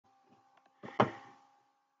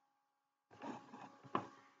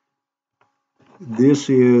This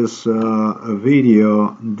is a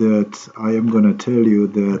video that I am going to tell you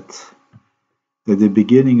that at the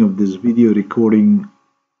beginning of this video recording,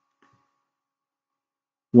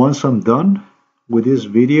 once I'm done with this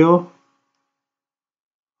video,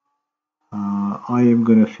 I am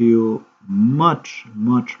going to feel much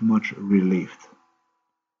relieved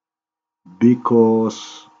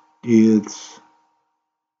because it's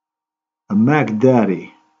a Mac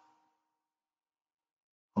Daddy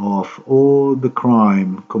of all the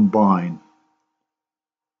crime combined.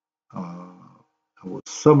 I will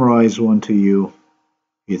summarize one to you.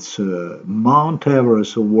 It's Mount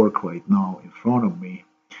Everest of work right now in front of me.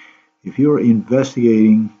 If you're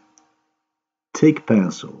investigating, take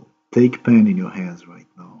pencil, take pen in your hands right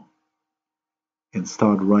now and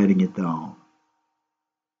start writing it down,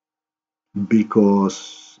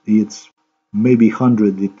 because it's maybe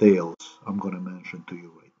 100 details I'm going to mention to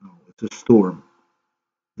you right now. It's a storm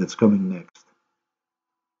that's coming next.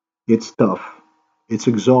 It's tough, it's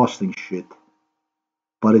exhausting shit,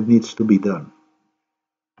 but it needs to be done.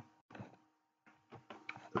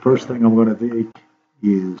 The first thing I'm going to take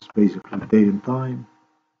is basically date and time.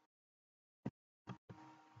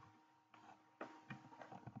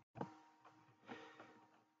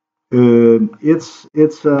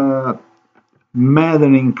 It's a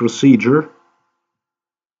maddening procedure,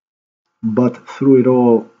 but through it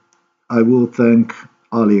all, I will thank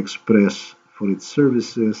ALIEXPRESS for its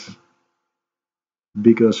services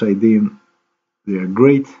because I deem they are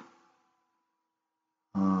great.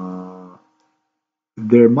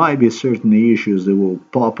 There might be certain issues that will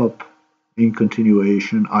pop up in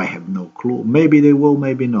continuation. I have no clue. Maybe they will,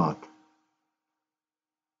 maybe not.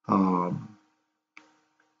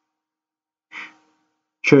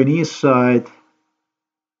 Chinese side,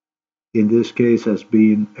 in this case, has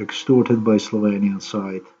been extorted by Slovenian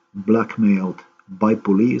side, blackmailed by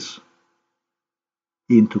police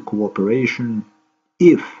into cooperation.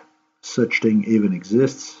 If such thing even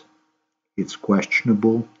exists, it's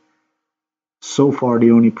questionable. So far,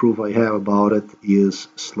 the only proof I have about it is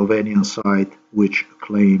Slovenian side, which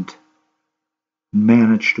claimed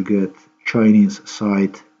managed to get Chinese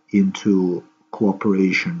side into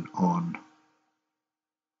cooperation on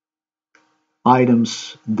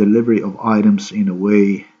items, delivery of items in a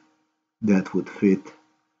way that would fit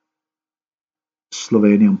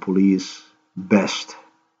Slovenian police best,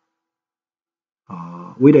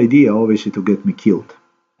 with idea obviously to get me killed.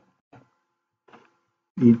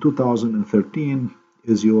 In 2013,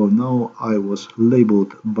 as you all know, I was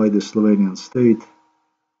labeled by the Slovenian state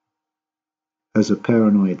as a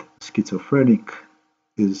paranoid schizophrenic,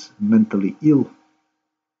 is mentally ill,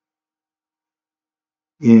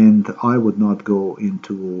 and I would not go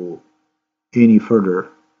into any further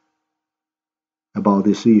about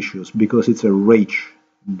these issues because it's a rage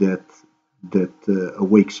that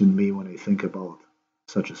awakes in me when I think about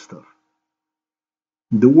such a stuff.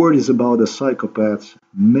 The word is about the psychopaths,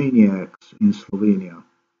 maniacs in Slovenia,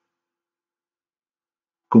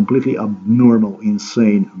 completely abnormal,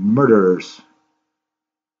 insane murderers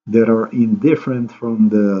that are indifferent from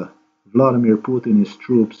the Vladimir Putin's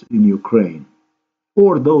troops in Ukraine,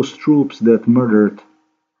 or those troops that murdered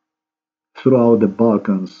throughout the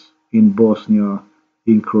Balkans, in Bosnia,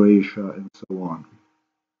 in Croatia, and so on.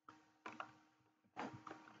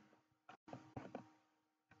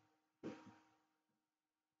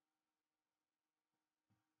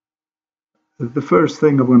 The first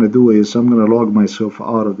thing I'm going to do is I'm going to log myself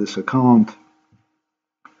out of this account.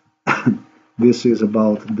 This is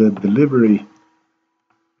about the delivery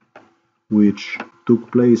which took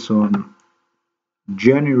place on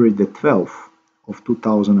January the 12th of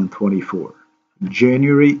 2024.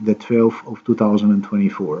 January the 12th of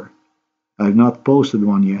 2024. I've not posted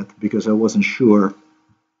one yet because I wasn't sure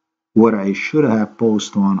what I should have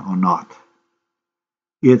posted on or not.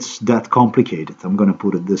 It's that complicated. I'm going to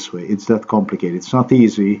put it this way. It's that complicated. It's not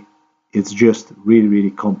easy. It's just really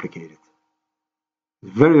complicated.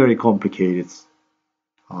 Very complicated.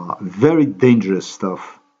 Very dangerous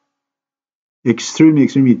stuff. Extremely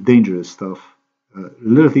dangerous stuff.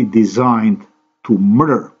 Literally designed to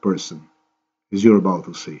murder a person, as you're about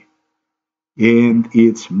to see. And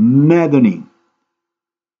it's maddening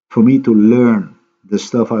for me to learn the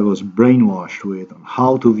stuff I was brainwashed with on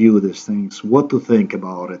how to view these things, what to think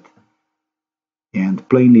about it, and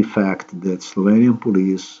plainly fact that Slovenian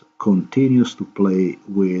police continues to play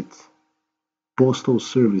with postal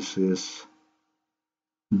services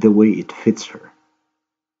the way it fits her.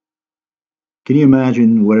 Can you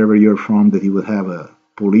imagine wherever you're from that you would have a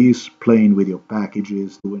police playing with your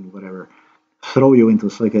packages, doing whatever, throw you into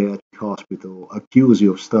a psychiatric hospital, accuse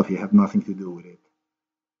you of stuff you have nothing to do with it?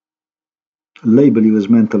 label you as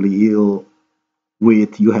mentally ill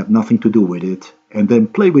with you have nothing to do with it, and then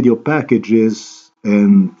play with your packages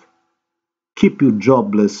and keep you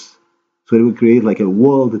jobless, so it will create like a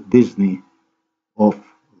Walt Disney of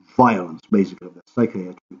violence, basically, of the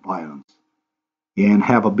psychiatric violence, and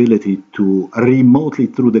have ability to remotely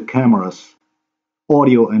through the cameras,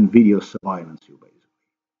 audio and video surveillance you, basically.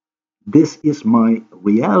 This is my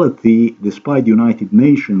reality despite United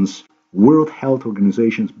Nations, World Health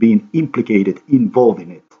Organizations being implicated, involved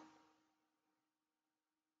in it.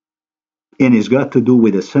 And it's got to do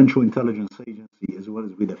with the Central Intelligence Agency as well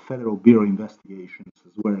as with the Federal Bureau of Investigations,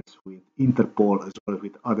 as well as with Interpol, as well as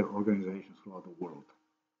with other organizations throughout the world.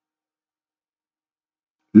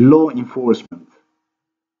 Law enforcement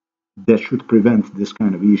that should prevent this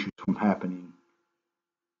kind of issues from happening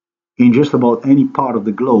in just about any part of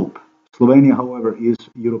the globe. Slovenia, however, is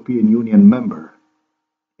European Union member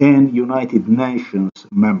and United Nations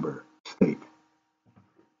member state.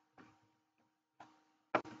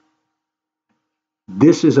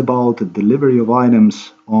 This is about the delivery of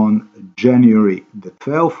items on January the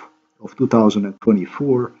 12th of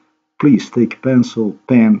 2024. Please take pencil,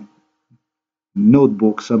 pen,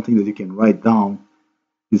 notebook, something that you can write down.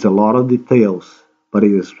 It's a lot of details, but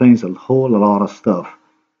it explains a whole lot of stuff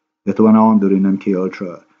that went on during MK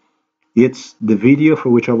Ultra. It's the video for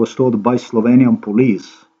which I was told by Slovenian police.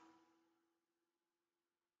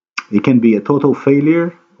 It can be a total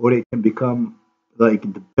failure, or it can become like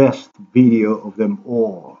the best video of them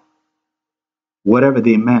all. Whatever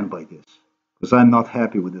they meant by this, because I'm not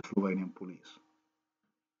happy with the Slovenian police.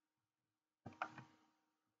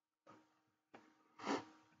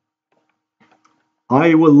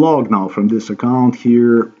 I will log now from this account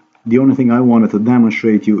here. The only thing I wanted to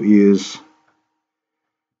demonstrate you is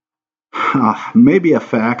maybe a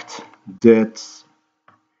fact that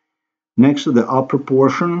next to the upper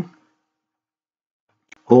portion,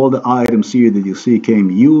 all the items here that you see came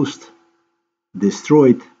used,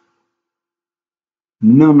 destroyed.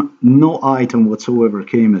 No item whatsoever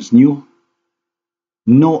came as new.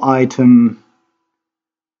 No item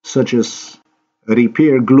such as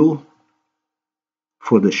repair glue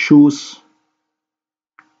for the shoes.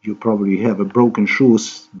 You probably have a broken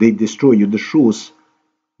shoes, they destroy you the shoes.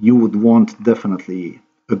 You would want definitely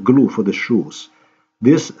a glue for the shoes.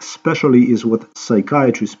 This especially is what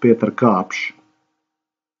psychiatrist Peter Kapsch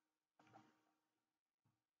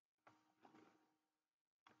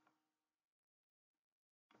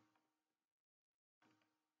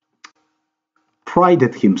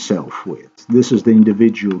prided himself with. This is the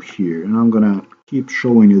individual here, and I'm gonna keep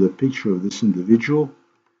showing you the picture of this individual.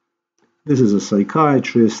 This is a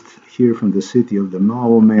psychiatrist here from the city of the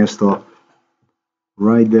Novo Mesto.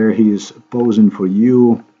 Right there, he is posing for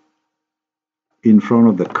you in front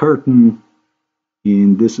of the curtain,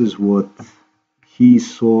 and this is what he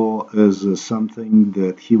saw as something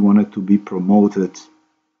that he wanted to be promoted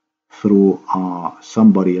through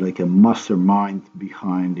somebody like a mastermind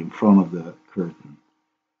behind in front of the curtain.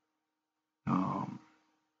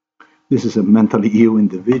 This is a mentally ill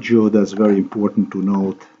individual, that's very important to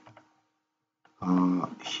note.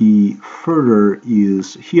 He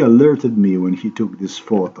alerted me when he took this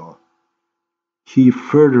photo. He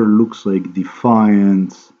further looks like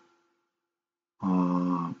defiant.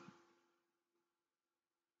 I'm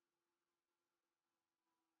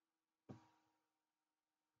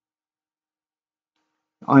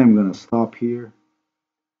gonna stop here.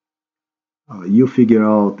 You figure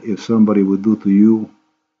out if somebody would do to you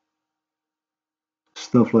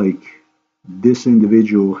stuff like this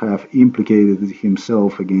individual have implicated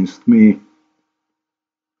himself against me,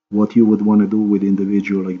 what you would want to do with an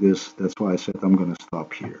individual like this. That's why I said I'm gonna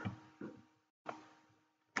stop here.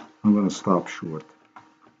 I'm gonna stop short.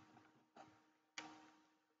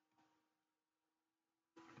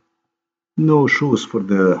 No shoes for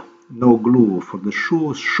the, no glue for the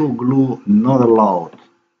shoes, shoe glue not allowed.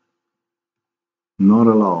 Not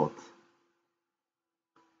allowed.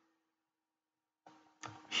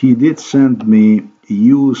 He did send me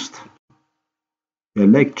used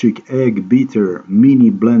electric egg beater mini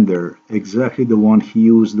blender, exactly the one he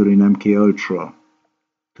used during MK Ultra,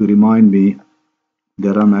 to remind me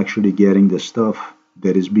that I'm actually getting the stuff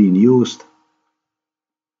that is being used,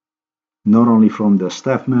 not only from the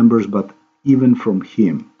staff members, but even from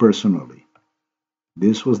him personally.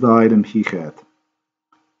 This was the item he had.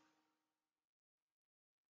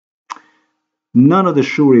 None of the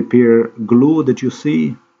shoe repair glue that you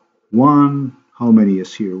see. One, how many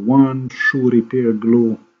is here? One shoe repair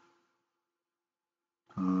glue.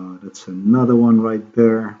 That's another one right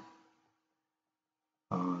there.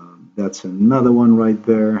 That's another one right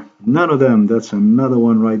there. None of them. That's another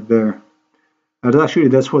one right there. And actually,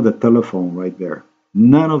 that's for the telephone right there.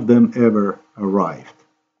 None of them ever arrived.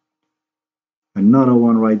 Another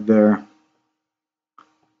one right there.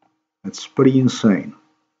 That's pretty insane.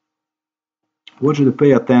 I want you to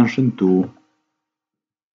pay attention to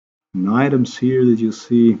items here that you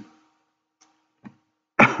see.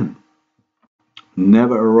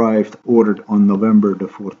 Never arrived, ordered on November the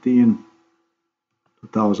 14th,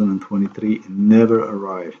 2023. Never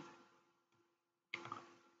arrived.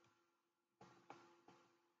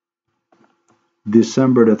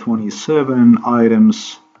 December the 27th,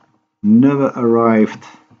 items never arrived.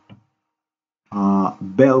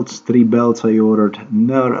 Belts, 3 belts I ordered,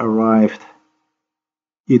 never arrived.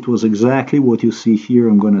 It was exactly what you see here.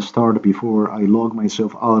 I'm going to start before I log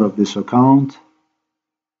myself out of this account.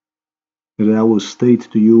 And I will state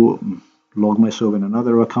to you, log myself in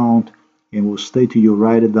another account, and will state to you,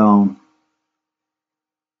 write it down,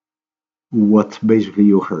 what basically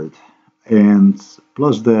you heard. And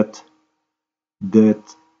plus that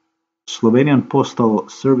Slovenian Postal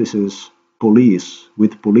Services police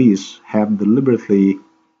have deliberately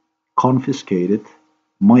confiscated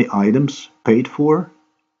my items paid for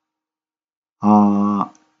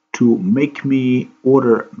to make me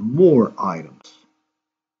order more items,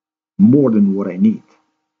 more than what I need.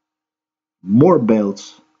 More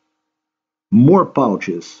belts, more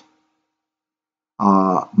pouches,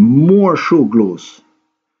 more shoe glues,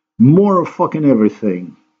 more fucking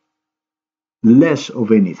everything, less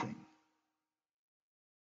of anything.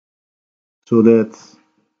 So that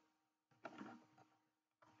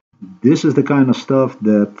this is the kind of stuff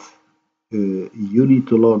that you need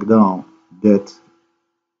to log down, that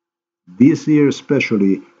this year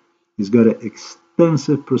especially he's got an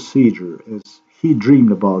extensive procedure as he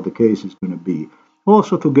dreamed about the case is going to be.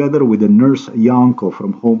 Also together with the nurse Yanko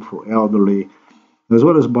from Home for Elderly, as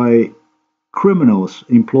well as by criminals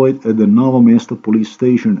employed at the Novo Mesto police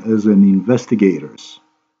station as an investigators,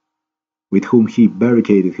 with whom he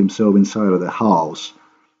barricaded himself inside of the house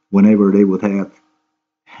whenever they would have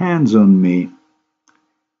hands on me,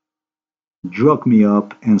 drug me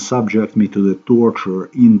up, and subject me to the torture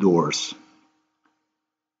indoors.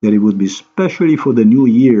 That it would be especially for the new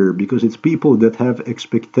year, because it's people that have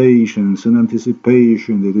expectations and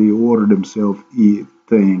anticipation that they order themselves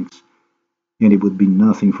things, and it would be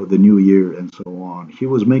nothing for the new year and so on. He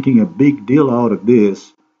was making a big deal out of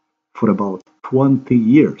this for about 20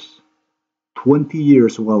 years. 20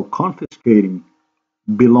 years while confiscating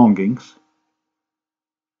belongings,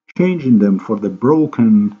 changing them for the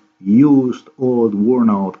broken, used, old, worn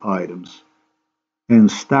out items, and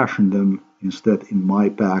stashing them instead in my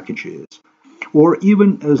packages. Or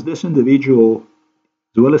even as this individual,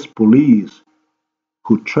 as well as police,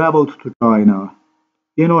 who traveled to China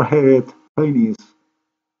in or had Chinese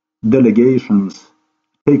delegations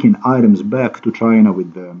taking items back to China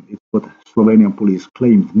with them. It's what Slovenian police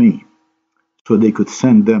claimed me, so they could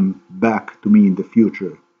send them back to me in the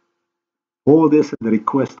future. All this at the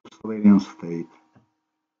request of Slovenian state.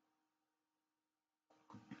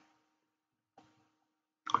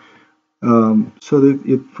 So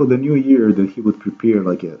that for the new year that he would prepare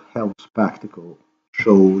like a health spectacle,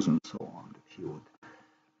 shows and so on, that he would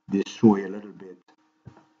destroy a little bit,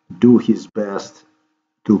 do his best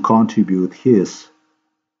to contribute his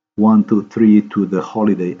 1, 2, 3 to the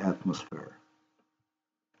holiday atmosphere.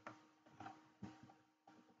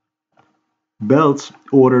 Belts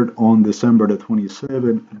ordered on December the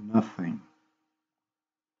 27th, nothing.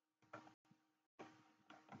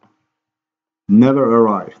 Never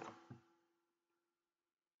arrived.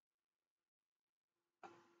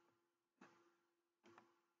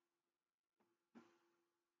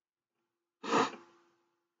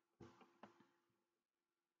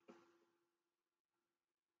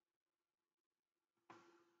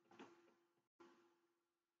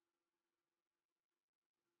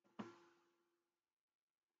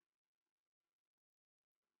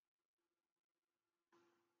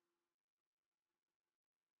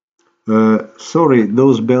 Sorry,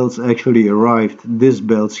 those belts actually arrived. These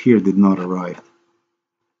belts here did not arrive.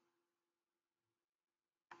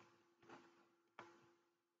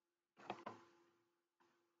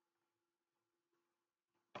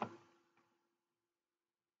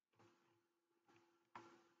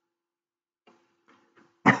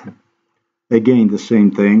 Again, the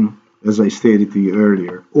same thing as I stated to you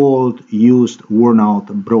earlier. Old, used, worn out,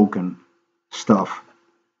 broken stuff.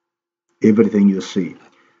 Everything you see.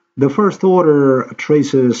 The first order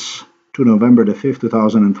traces to November the 5th,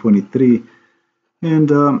 2023,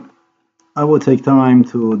 and I will take time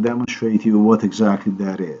to demonstrate you what exactly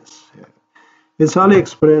that is. It's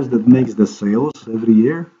AliExpress that makes the sales every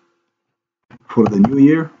year for the new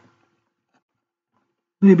year.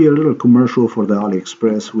 maybe a little commercial for the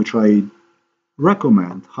AliExpress, which I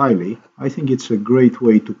recommend highly. I think it's a great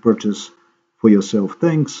way to purchase for yourself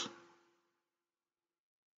things.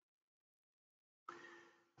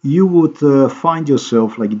 You would find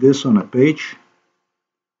yourself like this on a page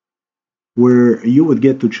where you would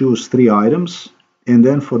get to choose 3 items, and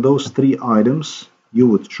then for those 3 items you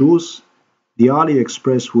would choose, the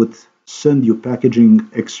AliExpress would send you packaging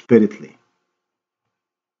expeditiously.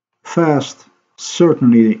 Fast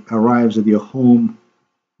certainly arrives at your home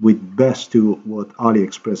with best to what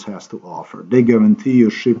AliExpress has to offer. They guarantee you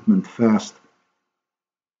shipment fast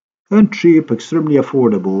and cheap, extremely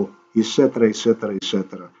affordable, etc., etc.,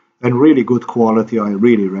 etc., and really good quality. I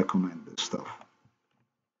really recommend this stuff.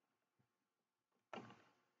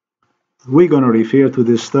 We're going to refer to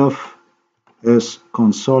this stuff as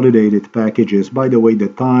consolidated packages. By the way, the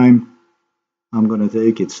time I'm going to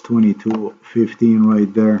take, it's 22:15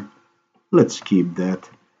 right there. Let's keep that.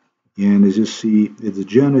 And as you see, it's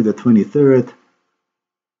January the 23rd,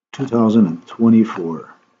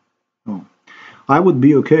 2024. Oh, I would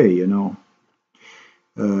be okay, you know.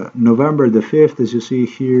 November the 5th, as you see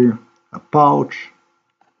here, a pouch.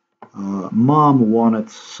 Mom wanted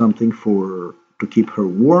something to keep her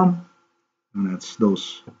warm, and that's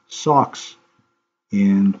those socks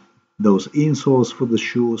and those insoles for the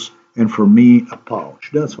shoes, and for me, a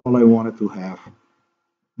pouch. That's all I wanted to have.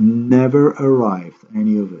 Never arrived,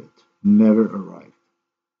 any of it. Never arrived.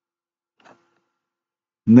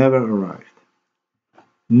 Never arrived.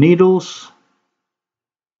 Needles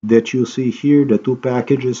that you see here, the 2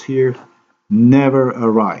 packages here, never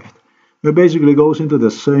arrived. It basically goes into the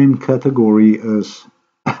same category as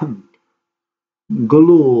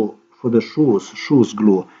glue for the shoes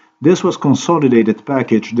glue. This was consolidated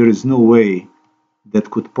package. There is no way that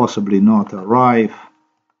could possibly not arrive.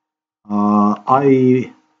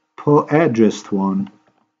 I addressed one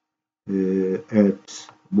at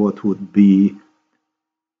what would be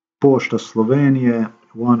Pošta Slovenije,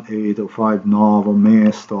 1805 Novo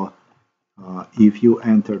Mesto. If you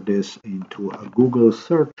enter this into a Google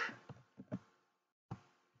search,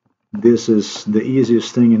 this is the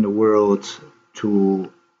easiest thing in the world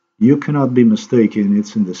to, you cannot be mistaken,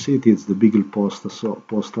 it's in the city, it's the big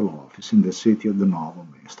postal office in the city of the Novo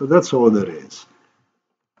Mesto. That's all there is.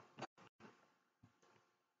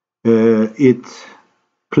 It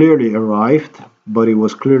clearly arrived, but it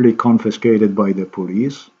was clearly confiscated by the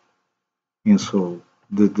police, and so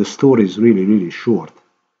the story is really, really short.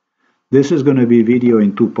 This is going to be video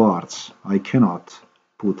in 2 parts. I cannot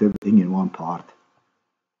put everything in 1 part.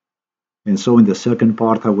 And so in the second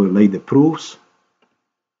part I will lay the proofs,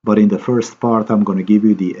 but in the first part I'm going to give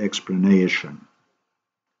you the explanation.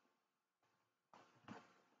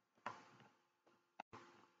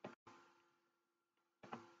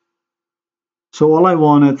 So all I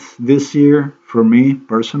wanted this year, for me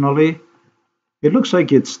personally, it looks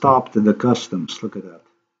like it stopped at the customs. Look at that.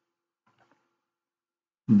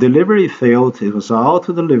 Delivery failed. It was out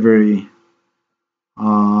to delivery.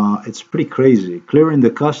 It's pretty crazy. Clearing the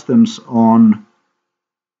customs on,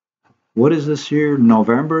 what is this year?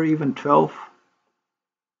 November even 12th?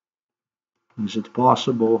 Is it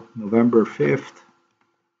possible? November 5th?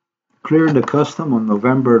 Cleared the custom on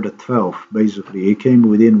November the 12th, basically. It came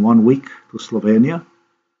within 1 week to Slovenia.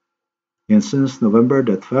 And since November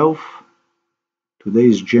the 12th, today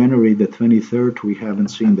is January the 23rd, we haven't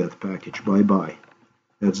seen that package. Bye-bye.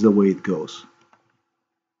 That's the way it goes.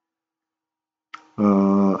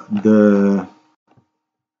 The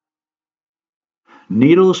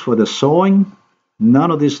needles for the sewing,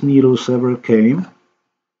 none of these needles ever came.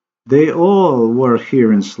 They all were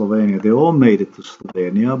here in Slovenia. They all made it to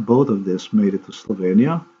Slovenia. Both of this made it to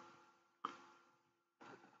Slovenia.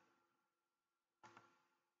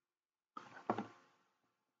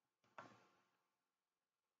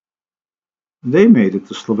 They made it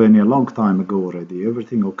to Slovenia a long time ago already.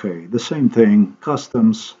 Everything okay. The same thing,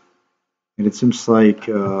 customs, and it seems like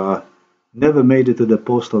never made it to the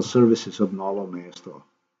postal services of Novo Mesto.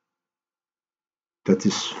 That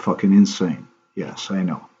is fucking insane. Yes, I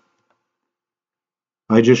know.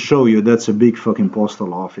 I just show you that's a big fucking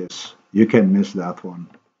postal office. You can't miss that one.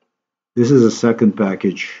 This is a second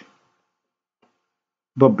package,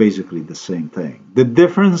 but basically the same thing. The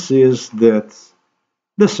difference is that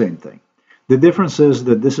the same thing. The difference is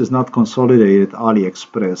that this is not consolidated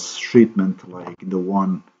AliExpress shipment like the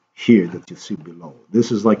one here that you see below.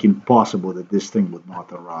 This is like impossible that this thing would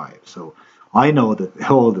not arrive. So I know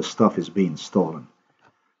that all the stuff is being stolen.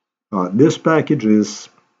 This package is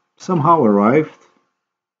somehow arrived.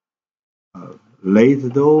 Late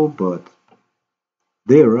though, but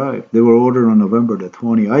they arrived. They were ordered on November the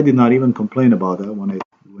 20th. I did not even complain about that when I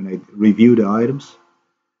when I review the items.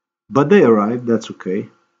 But they arrived, that's okay.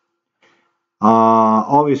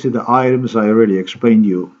 Obviously, the items I already explained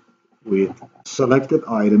you with selected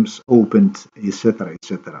items, opened, etc.,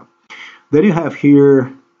 etc. Then you have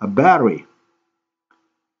here a battery.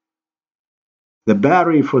 The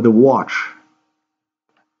battery for the watch.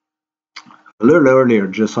 A little earlier,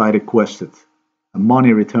 just I requested a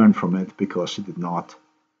money return from it because it did not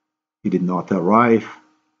arrive.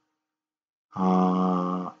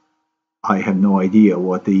 I have no idea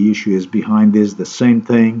what the issue is behind this. The same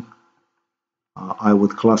thing. I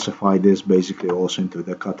would classify this basically also into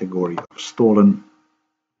the category of stolen.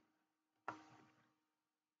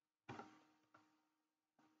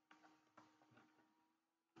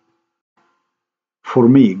 For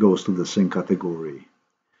me, it goes to the same category.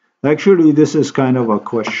 Actually, this is kind of a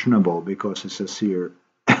questionable because it says here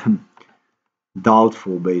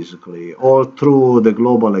doubtful basically. All through the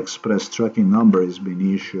Global Express tracking number is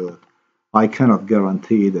being issued. I cannot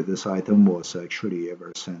guarantee that this item was actually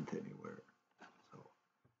ever sent anywhere. So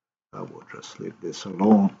I will just leave this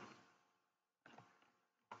alone.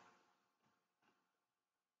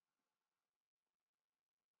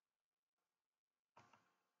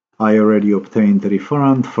 I already obtained a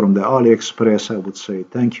refund from the AliExpress. I would say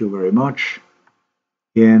thank you very much.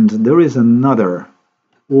 And there is another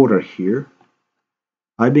order here.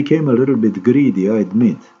 I became a little bit greedy, I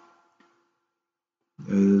admit.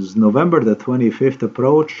 As November the 25th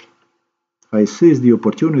approached, I seized the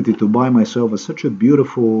opportunity to buy myself such a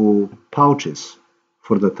beautiful pouches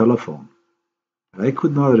for the telephone. I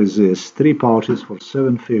could not resist 3 pouches for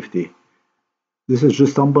 $7.50. This is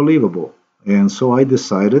just unbelievable. And so I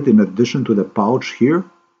decided, in addition to the pouch here,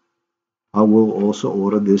 I will also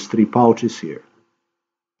order these 3 pouches here.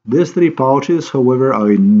 These 3 pouches, however,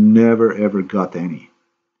 I never ever got any.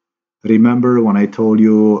 Remember when I told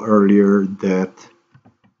you earlier that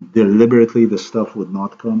deliberately the stuff would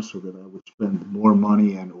not come so that I would spend more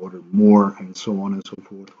money and order more and so on and so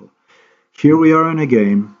forth. Here we are in a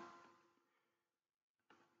game.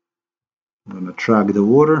 I'm going to track the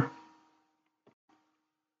order.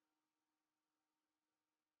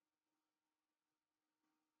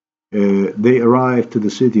 They arrived to the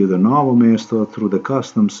city of the Novo Mesto through the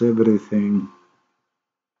customs, everything.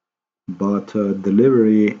 But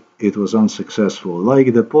delivery, it was unsuccessful.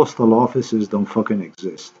 Like the postal offices don't fucking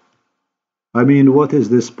exist. I mean, what is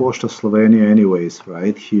this Pošta Slovenia anyways,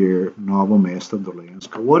 right? Here, Novo Mesto,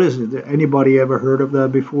 Dolenjska. What is it? Anybody ever heard of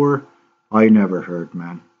that before? I never heard,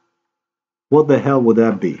 man. What the hell would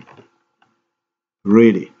that be?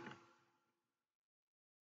 Really?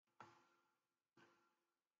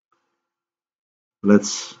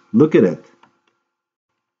 Let's look at it.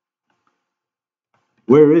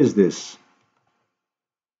 Where is this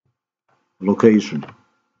location?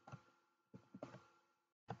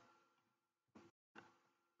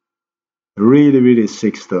 Really, really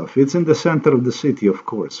sick stuff. It's in the center of the city, of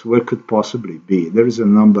course. Where could possibly be? There is a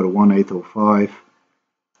number 1805.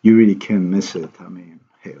 You really can't miss it. I mean,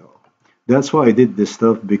 hell. That's why I did this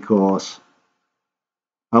stuff, because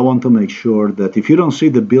I want to make sure that if you don't see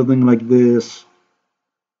the building like this,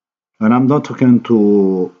 and I'm not talking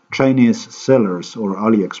to Chinese sellers or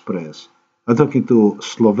AliExpress, I'm talking to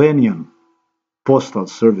Slovenian postal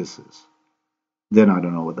services, then I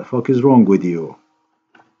don't know what the fuck is wrong with you.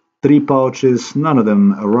 3 pouches, none of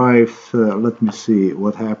them arrived. Let me see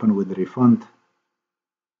what happened with the refund.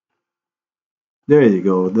 There you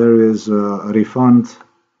go, there is a refund.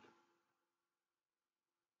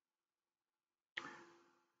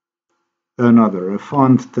 Another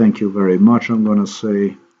refund, thank you very much, I'm gonna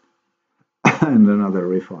say. And another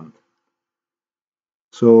refund.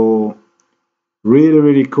 So really,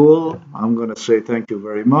 really cool. I'm gonna say thank you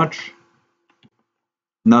very much.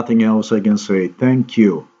 Nothing else I can say. Thank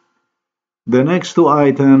you. The next 2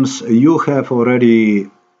 items you have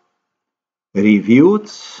already reviewed.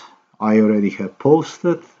 I already have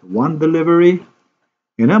posted 1 delivery,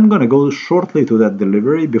 and I'm gonna go shortly to that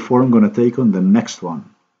delivery before I'm gonna take on the next one.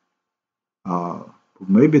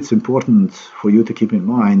 Maybe it's important for you to keep in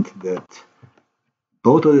mind that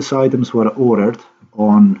both of these items were ordered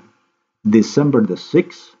on December the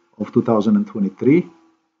 6th of 2023,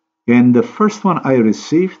 and the first one I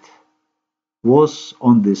received was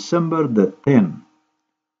on December the 10th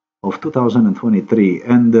of 2023,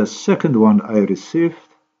 and the second one I received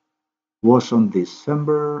was on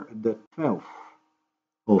December the 12th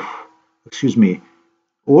of,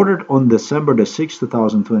 ordered on December the 6th,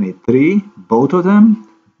 2023, both of them.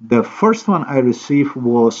 The first one I received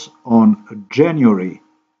was on January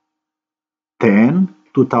 10,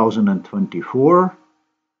 2024,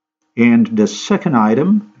 and the second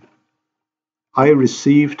item I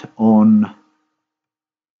received on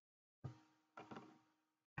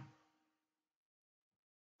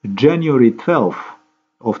January 12th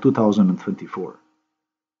of 2024.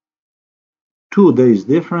 2 days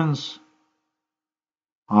difference.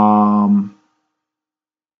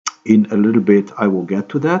 In a little bit, I will get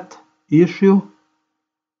to that issue.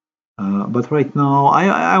 But right now,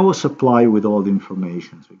 I will supply with all the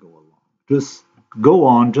information as we go along. Just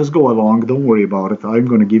go along. Don't worry about it. I'm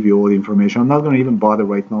going to give you all the information. I'm not going to even bother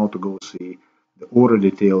right now to go see the order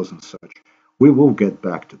details and such. We will get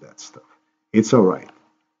back to that stuff. It's all right.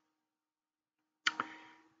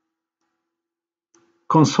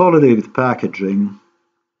 Consolidated packaging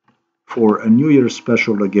for a New Year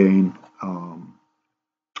special again.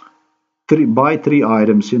 Buy 3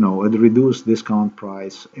 items, at a reduced discount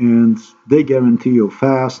price, and they guarantee you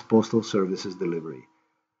fast postal services delivery.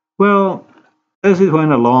 Well, as it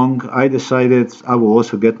went along, I decided I will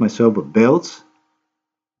also get myself a belt.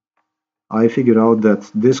 I figured out that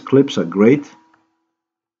these clips are great.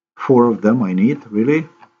 4 of them I need, really.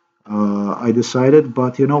 I decided,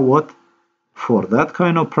 but you know what? For that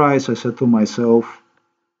kind of price, I said to myself,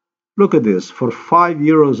 look at this, for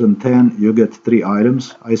 €5.10 you get 3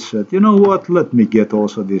 items. I said, you know what, let me get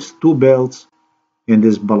also these 2 belts and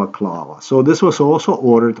this balaclava. So this was also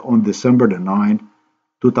ordered on December the 9th,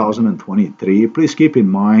 2023. Please keep in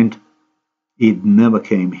mind, it never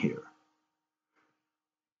came here.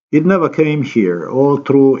 It never came here. All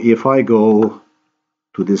through, if I go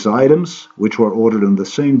to these items, which were ordered on the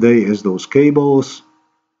same day as those cables,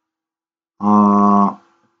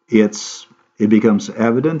 it becomes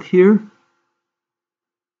evident here.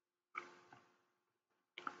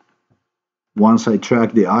 Once I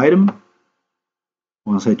track the items,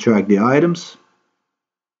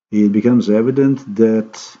 it becomes evident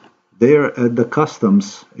that they're at the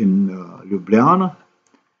customs in Ljubljana,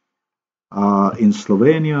 in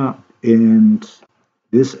Slovenia, and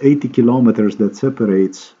this 80 kilometers that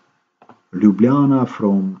separates Ljubljana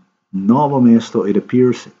from Novo Mesto, it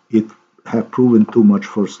appears it have proven too much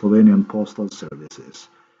for Slovenian postal services.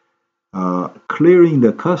 Clearing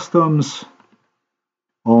the customs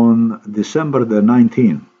on December the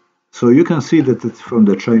 19th. So you can see that from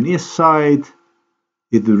the Chinese side,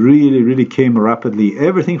 it really came rapidly.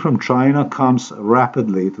 Everything from China comes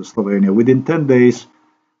rapidly to Slovenia. Within 10 days,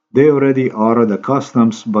 they already are at the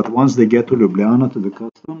customs, but once they get to Ljubljana, to the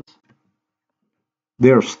customs,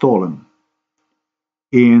 they are stolen.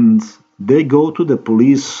 And they go to the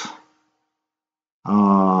police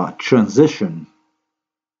transition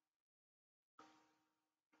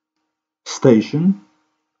station,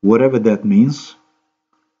 whatever that means,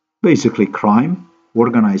 basically crime,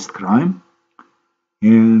 organized crime,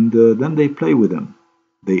 and then they play with them.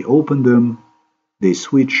 They open them, they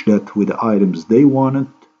switch that with the items they want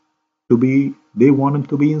them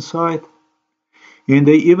to be inside, and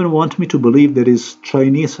they even want me to believe there is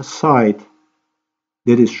Chinese side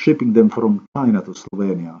that is shipping them from China to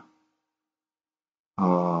Slovenia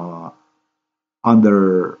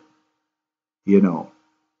under,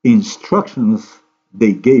 instructions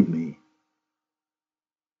they gave me.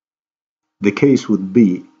 The case would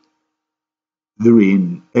be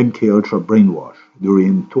during MK Ultra brainwash,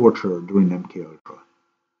 during torture, during MK Ultra.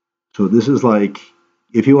 So this is like,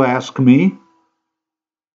 if you ask me,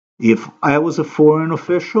 if I was a foreign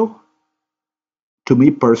official, to me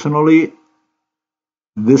personally,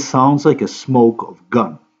 this sounds like a smoke of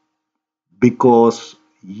gun, because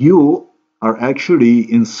you are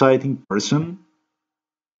actually inciting person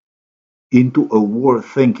into a war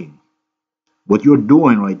thinking. What you're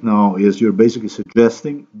doing right now is you're basically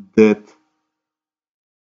suggesting that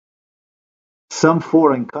some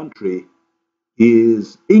foreign country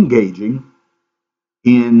is engaging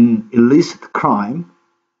in illicit crime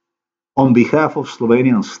on behalf of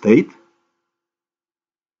Slovenian state,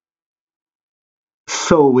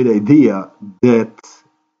 so with the idea that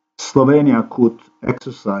Slovenia could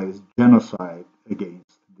exercise genocide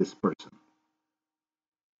against this person.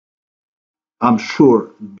 I'm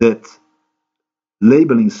sure that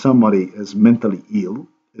labeling somebody as mentally ill,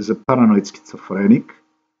 as a paranoid schizophrenic,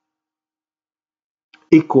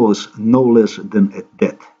 equals no less than a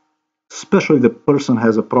death. Especially if the person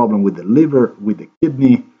has a problem with the liver, with the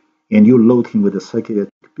kidney, and you load him with the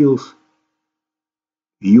psychiatric pills,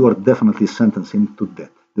 you are definitely sentencing to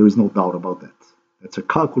death. There is no doubt about that. It's a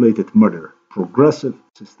calculated murder, progressive,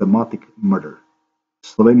 systematic murder.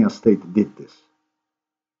 Slovenia state did this.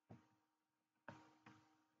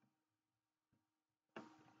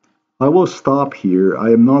 I will stop here.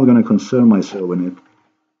 I am not going to concern myself in it.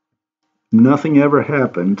 Nothing ever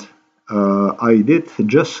happened. I did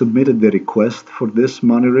just submitted the request for this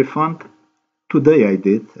money refund Today I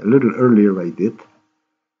did, a little earlier I did.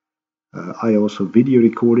 I also video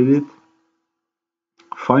recorded it.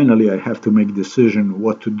 Finally, I have to make a decision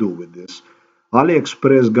what to do with this.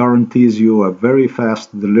 AliExpress guarantees you a very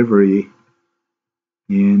fast delivery,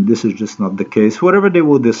 and this is just not the case. Whatever they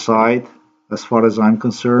will decide, as far as I'm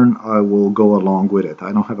concerned, I will go along with it.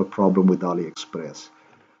 I don't have a problem with AliExpress.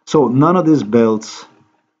 So none of these belts,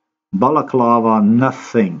 balaclava,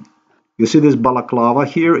 nothing. You see this balaclava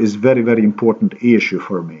here is very, very important issue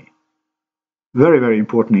for me. Very, very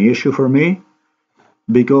important issue for me,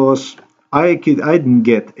 because I didn't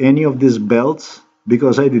get any of these belts,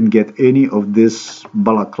 because I didn't get any of this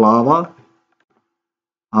balaclava.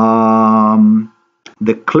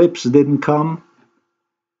 The clips didn't come.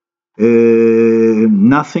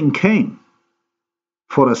 Nothing came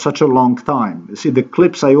for such a long time. You see, the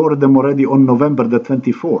clips, I ordered them already on November the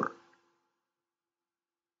 24th.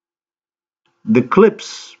 The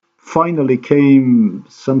clips finally came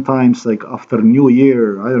sometimes like after New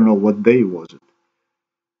Year. I don't know what day was it,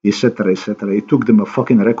 etc., etc. It took them a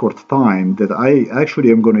fucking record time that I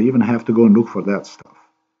actually am going to even have to go and look for that stuff.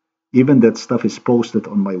 Even that stuff is posted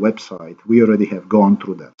on my website. We already have gone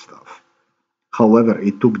through that stuff. However,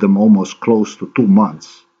 it took them almost close to 2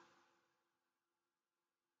 months.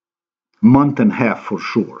 Month and a half for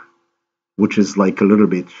sure, which is like a little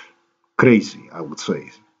bit crazy, I would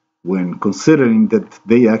say, when considering that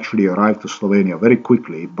they actually arrived to Slovenia very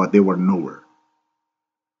quickly, but they were nowhere.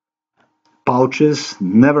 Pouches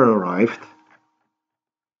never arrived.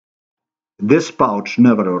 This pouch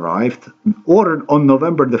never arrived. Ordered on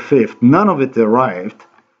November the 5th, none of it arrived.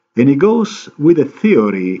 And he goes with a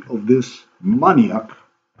theory of this maniac,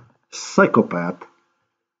 psychopath,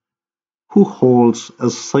 who holds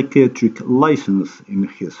a psychiatric license in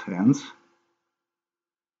his hands,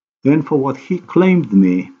 and for what he claimed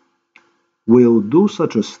me, will do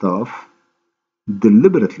such a stuff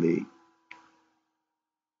deliberately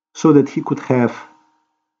so that he could have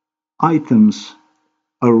items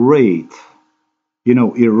arrayed,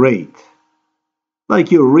 erased. Like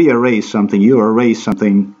you rearrange something, you erase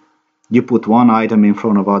something, you put one item in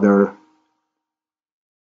front of other,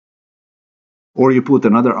 or you put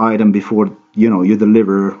another item before, you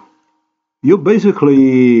deliver. You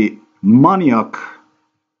basically, maniac,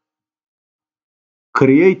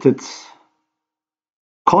 created,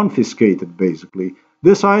 confiscated, basically.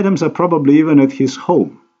 These items are probably even at his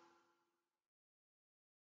home.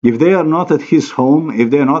 If they are not at his home, if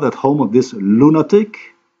they are not at home of this lunatic,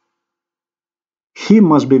 he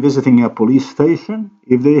must be visiting a police station,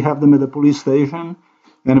 if they have them at the police station,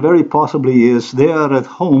 and very possibly is they are at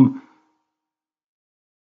home,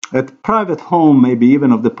 at private home, maybe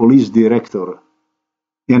even of the police director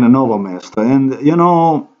in a Novo Mesto. And,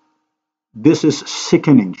 this is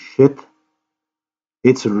sickening shit.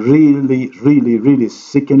 It's really, really, really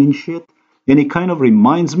sickening shit. And it kind of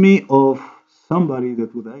reminds me of somebody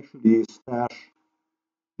that would actually that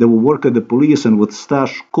would work at the police and would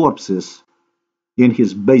stash corpses in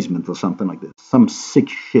his basement or something like this. Some sick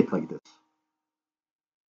shit like this.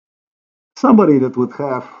 Somebody that would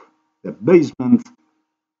have a basement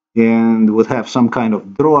and would have some kind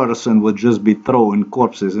of drawers and would just be throwing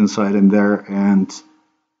corpses inside and there, and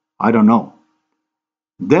I don't know.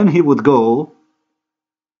 Then he would go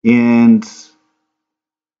and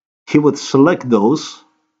he would select those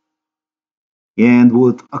and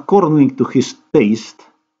would, according to his taste,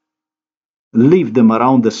 leave them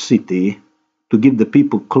around the city to give the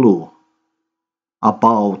people clue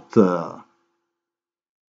about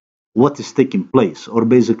what is taking place, or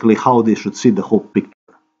basically how they should see the whole picture.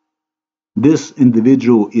 This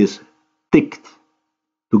individual is ticked,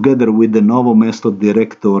 together with the Novo Mesto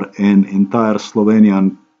director and entire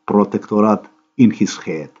Slovenian protectorate in his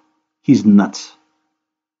head. He's nuts.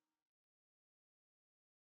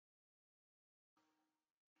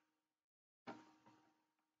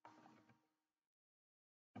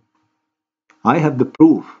 I have the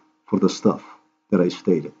proof for the stuff that I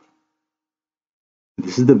stated.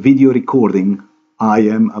 This is the video recording I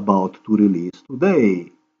am about to release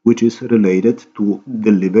today, which is related to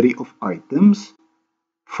delivery of items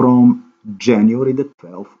from January the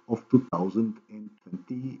 12th of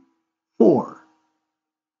 2024.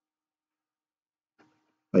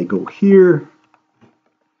 I go here,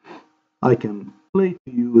 I can play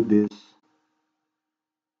to you this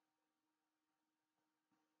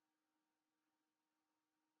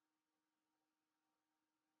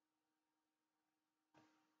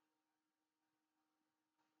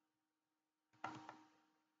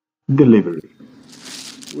delivery.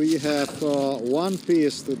 We have one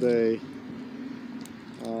piece today.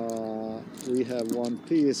 we have one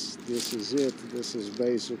piece. This is it. This is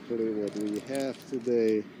basically what we have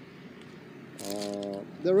today.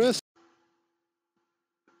 The rest.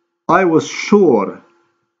 I was sure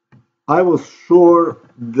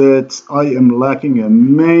that I am lacking a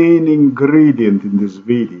main ingredient in this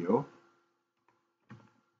video,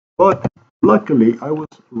 but luckily I was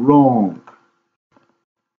wrong.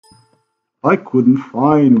 I couldn't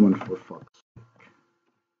find one, for fuck's sake.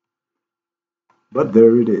 But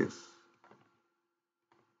there it is.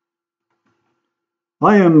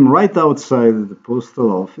 I am right outside the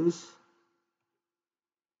postal office,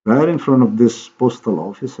 right in front of this postal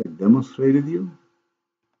office I demonstrated you.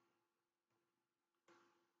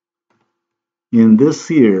 In this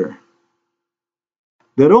here,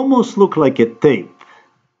 that almost look like a tape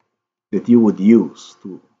that you would use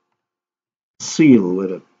to seal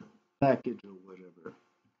with a package or whatever.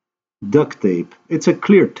 Duct tape. It's a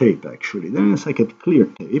clear tape, actually. Then it's like a clear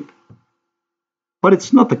tape, but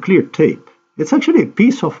it's not a clear tape. It's actually a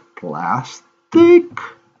piece of plastic.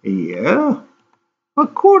 Yeah.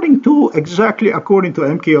 According to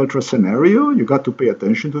MK Ultra scenario, you got to pay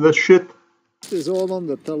attention to that shit. It's all on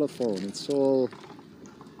the telephone. It's all.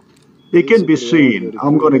 It can be seen.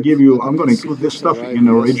 I'm gonna include this stuff in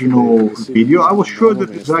the original video. I was sure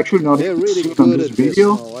that it's actually not seen on this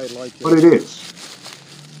video, but it is.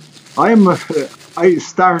 I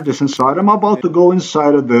started this inside. I'm about to go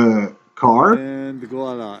inside of the car. And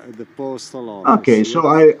voila, the postal office. Okay, so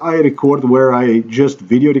I record where I just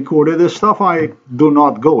video recorded this stuff. I do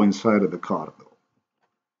not go inside of the car though.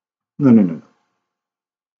 No.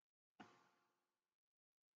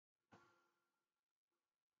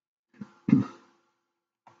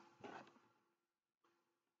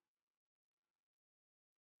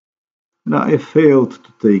 Now I failed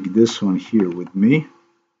to take this one here with me.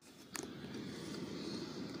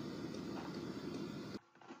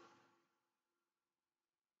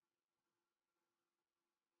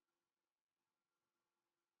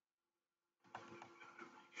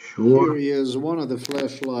 Sure. Here he is, one of the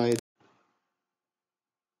flashlights.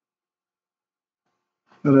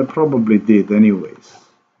 And I probably did anyways.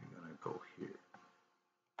 I'm gonna go here.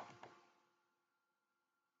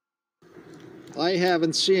 I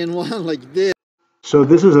haven't seen one like this. So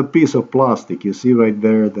this is a piece of plastic, you see right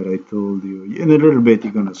there that I told you. In a little bit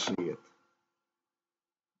you're gonna see it.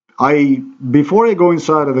 Before I go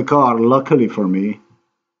inside of the car, luckily for me,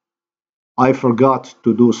 I forgot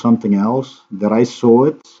to do something else that I saw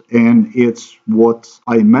it, and it's what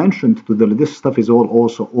I mentioned to this stuff is all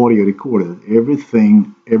also audio recorded.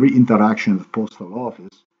 Everything, every interaction with the postal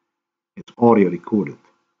office, it's audio recorded.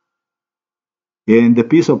 And the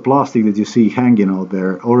piece of plastic that you see hanging out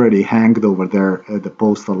there, already hanged over there at the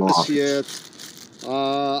postal office.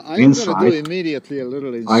 I'm Inside, gonna do immediately a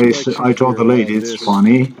little inspection. I told the lady it's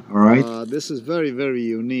funny, all right? This is very, very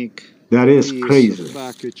unique. That is crazy.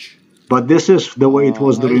 Package. But this is the way it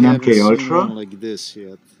was during MK Ultra. I haven't seen one like this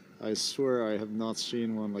yet. I swear I have not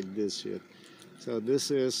seen one like this yet. So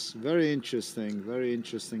this is very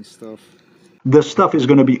interesting stuff. The stuff is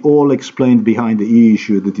going to be all explained behind the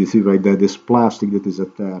issue that you see right there, this plastic that is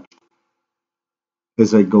attached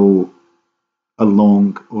as I go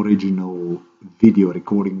along original video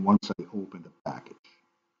recording once I open the package.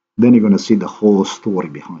 Then you're going to see the whole story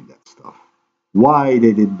behind that stuff. Why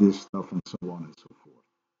they did this stuff and so on and so forth.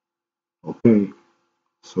 Okay,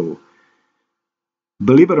 so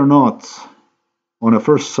believe it or not, on a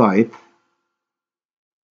first sight,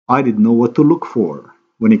 I didn't know what to look for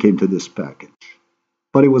when it came to this package.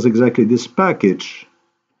 But it was exactly this package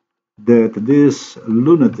that this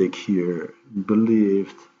lunatic here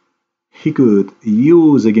believed he could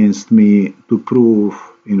use against me to prove,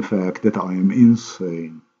 in fact, that I am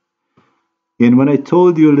insane. And when I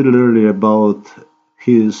told you a little earlier about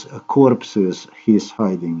his corpses he's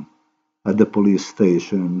hiding at the police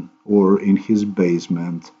station or in his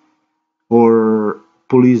basement, or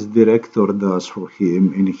police director does for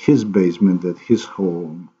him in his basement at his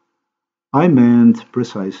home, I meant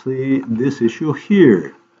precisely this issue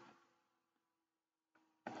here.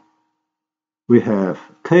 We have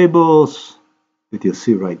cables that you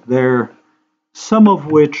see right there, some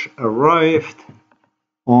of which arrived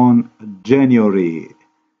on January.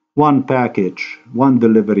 One package, one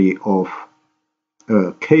delivery of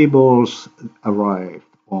cables arrived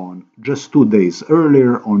on just 2 days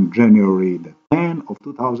earlier on January the 10th of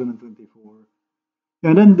 2024.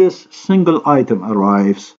 And then this single item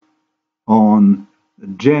arrives on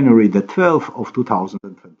January the 12th of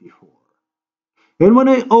 2024. And when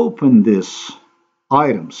I open these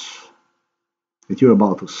items that you're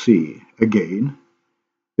about to see again,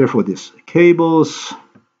 therefore these cables,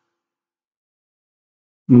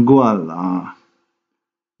 Voila!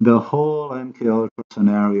 The whole MK Ultra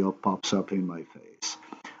scenario pops up in my face.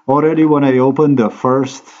 Already when I opened the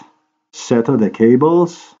first set of the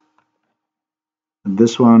cables,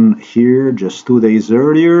 this one here just 2 days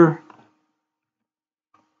earlier,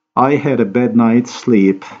 I had a bad night's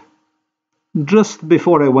sleep. Just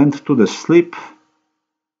before I went to the sleep,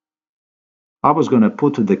 I was gonna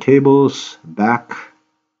put the cables back,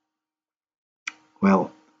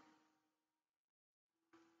 well,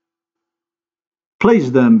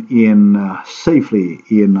 place them in safely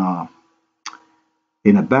in a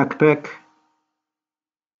backpack,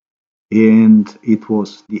 and it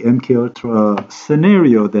was the MK Ultra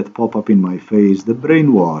scenario that popped up in my face, the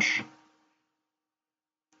brainwash.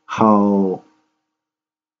 How,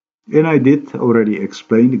 and I did already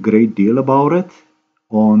explain a great deal about it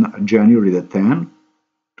on January the 10th,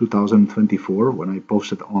 2024, when I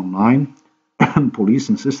posted online. Police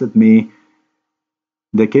insisted me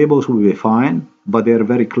the cables will be fine, but they are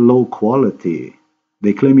very low quality.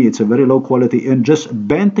 They claim me it's a very low quality, and just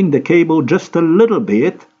bending the cable just a little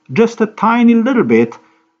bit, just a tiny little bit,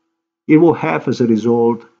 it will have as a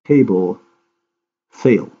result cable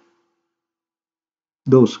fail.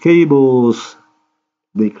 Those cables,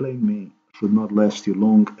 they claim me, should not last you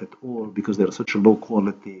long at all because they're such a low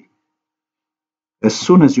quality. As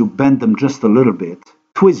soon as you bend them just a little bit,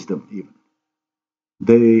 twist them even,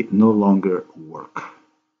 they no longer work.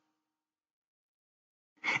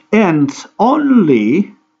 And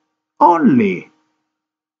only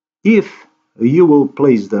if you will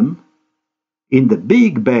place them in the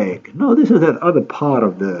big bag. No, this is that other part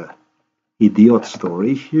of the idiot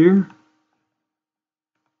story here.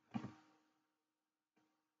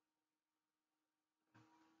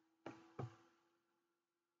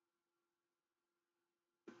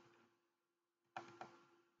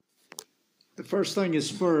 The first thing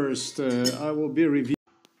is first, I will be reviewing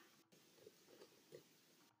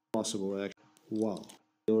possible actually. Wow,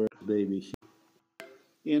 your baby.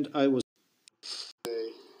 And I was,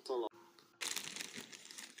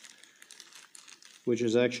 which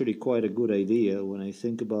is actually quite a good idea when I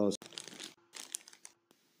think about.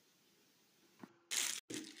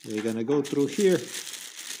 We're gonna go through here.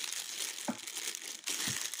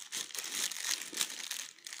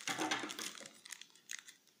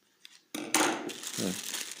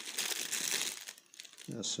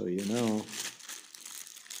 So you know,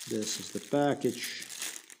 this is the package.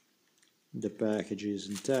 The package is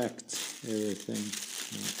intact. Everything.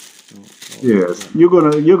 Yes, you're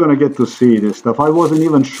gonna get to see this stuff. I wasn't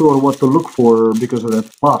even sure what to look for because of that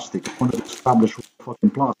plastic. I wanted to establish what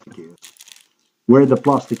fucking plastic is, where the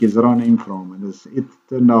plastic is running from, and it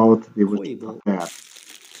turned out it was not that.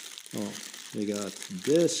 Oh, we got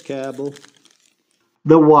this cable.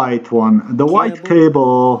 The white one, the white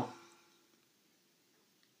cable.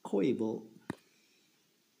 Cable.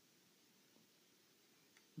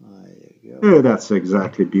 There you go. Yeah, that's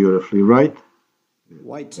exactly beautifully right.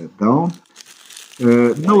 White. That down.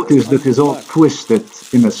 Notice that it's all twisted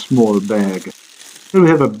in a small bag. Then we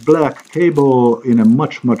have a black cable in a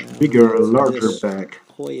much bigger, larger bag.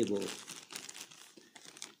 Cable.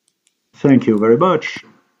 Thank you very much.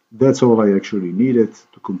 That's all I actually needed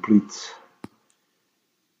to complete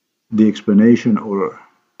the explanation or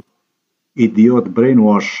idiot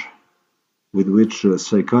brainwash with which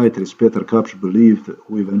psychiatrist Peter Kapsch believed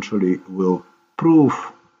we eventually will prove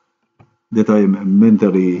that I am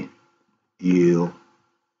mentally ill.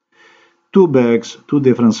 2 bags, 2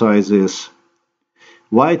 different sizes,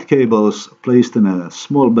 white cables placed in a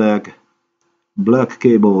small bag, black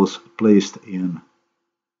cables placed in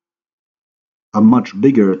a much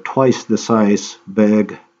bigger, twice the size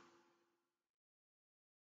bag.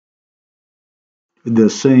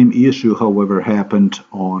 The same issue, however, happened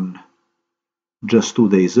on just 2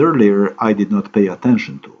 days earlier. I did not pay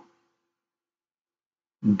attention to.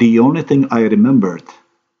 The only thing I remembered,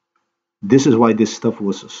 this is why this stuff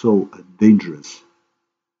was so dangerous.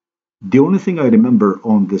 The only thing I remember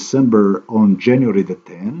on January the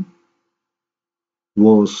 10th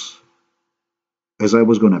was, as I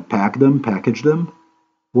was going to package them,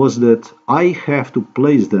 was that I have to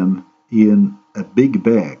place them in a big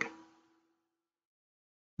bag.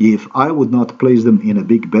 If I would not place them in a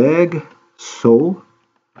big bag, so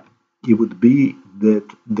it would be that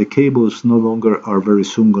the cables no longer are very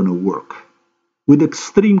soon going to work. With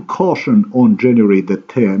extreme caution on January the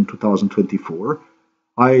 10th, 2024,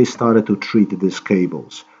 I started to treat these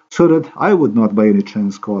cables so that I would not by any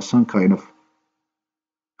chance cause some kind of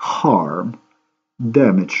harm,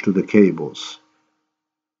 damage to the cables.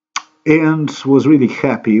 And was really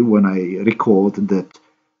happy when I recalled that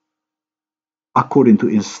according to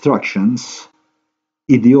instructions,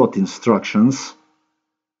 idiot instructions,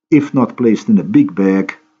 if not placed in a big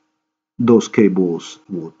bag, those cables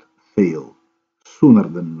would fail sooner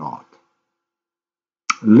than not.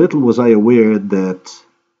 Little was I aware that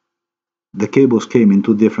the cables came in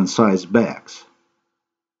two different size bags,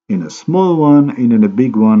 in a small one and in a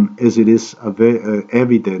big one, as it is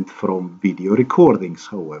evident from video recordings,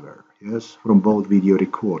 however. Yes, from both video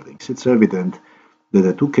recordings. It's evident that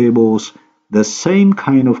the two cables, the same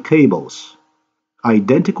kind of cables,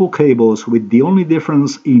 identical cables with the only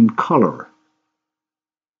difference in color,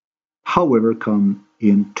 however, come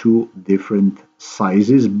in two different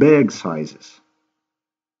sizes, bag sizes.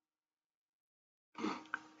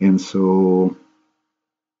 And so,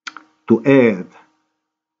 to add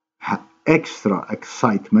extra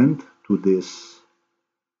excitement to this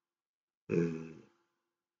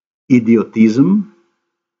idiotism,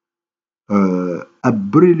 a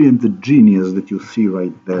brilliant genius that you see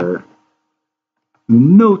right there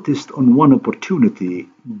noticed on one opportunity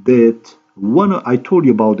that I told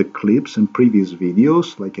you about the clips in previous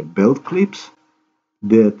videos, like a belt clips,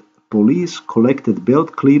 that police collected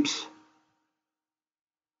belt clips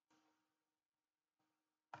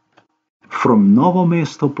from Novo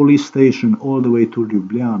Mesto police station all the way to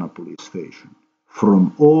Ljubljana police station,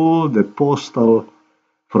 from all the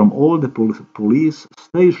police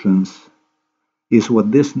stations, is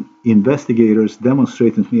what these investigators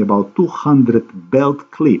demonstrated to me, about 200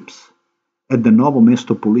 belt clips at the Novo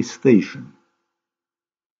Mesto police station.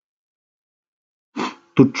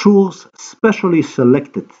 To choose specially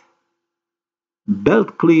selected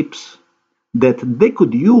belt clips that they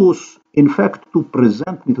could use, in fact, to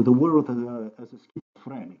present me to the world as a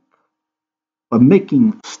schizophrenic, by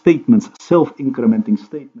making statements, self-incrementing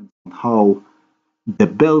statements, on how the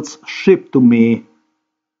belts shipped to me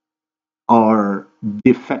are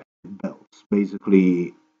defective belts,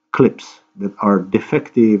 basically clips that are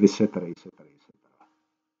defective, etc., etc., etc.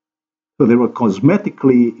 So they were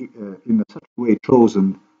cosmetically, in such a way,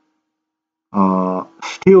 chosen,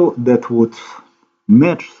 still that would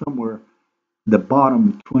match somewhere the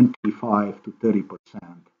bottom 25 to 30%,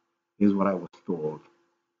 is what I was told,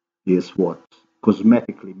 is what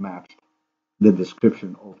cosmetically matched the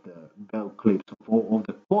description of the belt clips. Of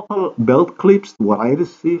the total belt clips, what I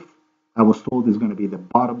received, I was told is going to be the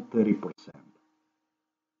bottom 30%.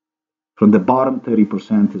 From the bottom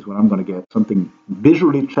 30% is what I'm going to get. Something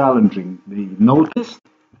visually challenging, they noticed,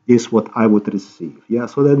 is what I would receive. Yeah,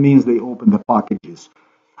 so that means they opened the packages.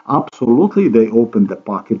 Absolutely, they opened the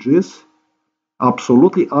packages.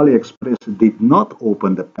 Absolutely, AliExpress did not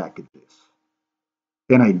open the packages.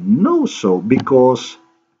 And I know so because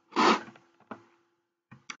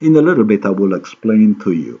in a little bit I will explain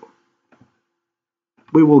to you.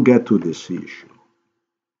 We will get to this issue.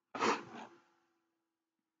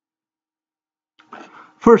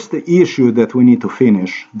 First, the issue that we need to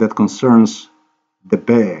finish that concerns the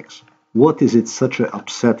bags. What is it such an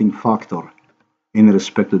upsetting factor in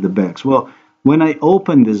respect to the bags? Well, when I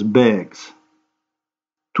opened these bags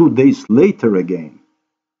 2 days later again,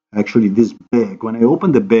 actually this bag, when I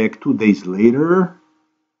opened the bag 2 days later,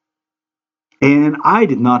 and I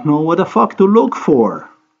did not know what the fuck to look for,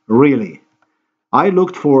 really. I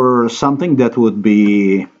looked for something that would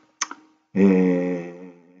be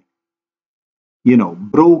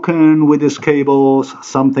broken with these cables,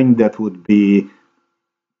 something that would be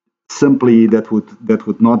simply that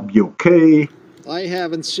would not be okay. I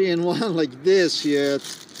haven't seen one like this yet.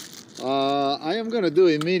 I am gonna do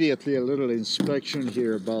immediately a little inspection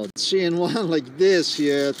here about seeing one like this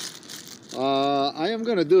yet. I am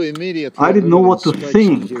gonna do immediately. I didn't know what to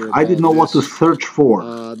think. I didn't know what to search for.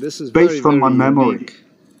 This is based on my memory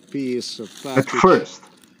piece of package. At first.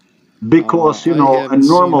 Because, a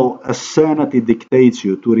normal sanity dictates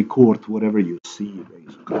you to record whatever you see,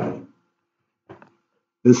 basically.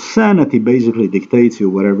 The sanity basically dictates you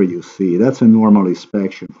whatever you see. That's a normal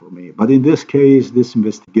inspection for me. But in this case, this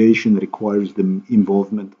investigation requires the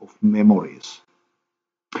involvement of memories.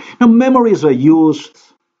 Now, memories were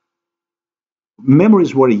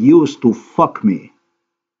used to fuck me,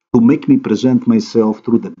 to make me present myself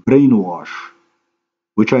through the brainwash,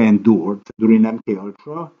 which I endured during MK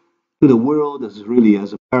Ultra, to the world as really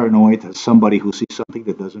as a paranoid, as somebody who sees something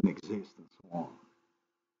that doesn't exist, and so on.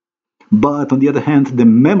 But on the other hand, the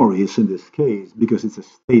memories in this case, because it's a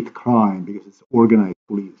state crime, because it's organized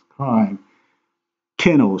police crime,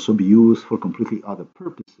 can also be used for completely other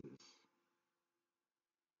purposes.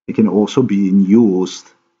 It can also be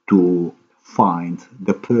used to find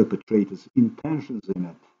the perpetrator's intentions in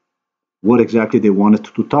it, what exactly they wanted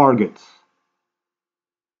to target.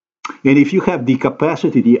 And if you have the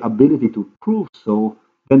capacity, the ability to prove so,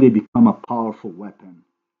 then they become a powerful weapon.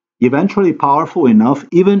 Eventually powerful enough,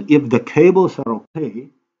 even if the cables are okay,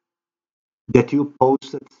 that you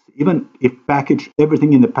post it, even if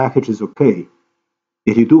everything in the package is okay,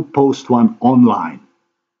 that you do post one online.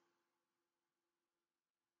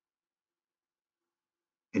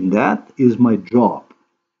 And that is my job.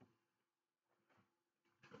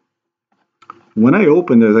 When I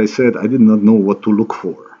opened, as I said, I did not know what to look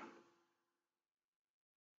for.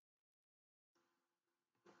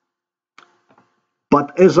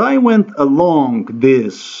 But as I went along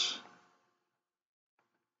this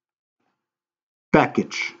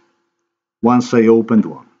package, once I opened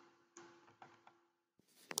one,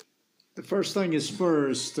 The first thing is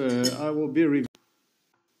first, I will be reviewing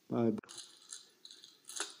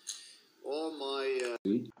all my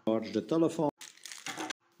charge the telephone.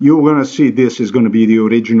 you're gonna see this is gonna be the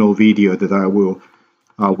original video that I will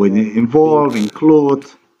include.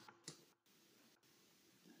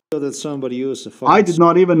 That somebody used a I did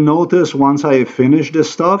not even notice once I finished this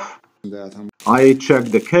stuff. I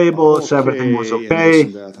checked the cables, everything was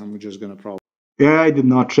okay. I'm just gonna probably. Yeah, I did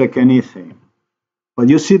not check anything. But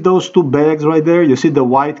you see those two bags right there? You see the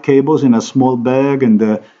white cables in a small bag, and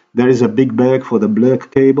there is a big bag for the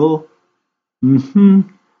black cable?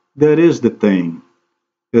 That is the thing.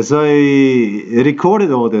 As I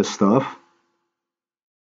recorded all this stuff,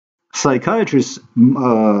 psychiatrists'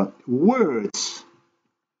 words.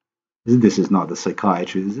 This is not a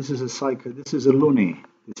psychiatrist. This is a This is a loony.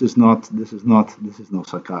 This is no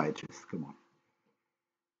psychiatrist. Come on.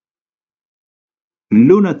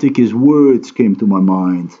 Lunatic is words came to my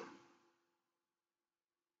mind.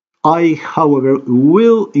 I, however,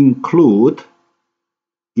 will include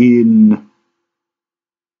in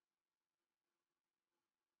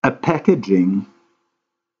a packaging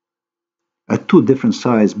two different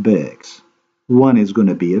size bags. One is going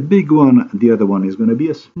to be a big one, the other one is going to be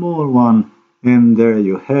a small one, and there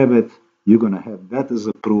you have it. You're going to have that as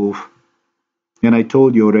a proof. And I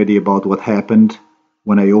told you already about what happened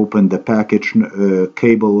when I opened the package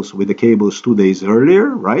cables with the cables 2 days earlier,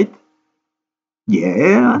 right?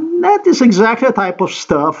 Yeah, that is exactly the type of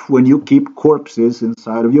stuff when you keep corpses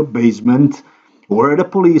inside of your basement or at a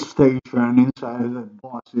police station inside of the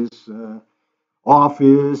boss's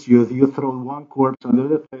office. You throw one corpse under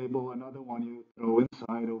the table, another one you throw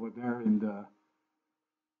inside over there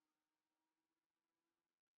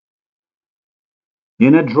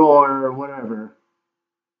in a drawer or whatever.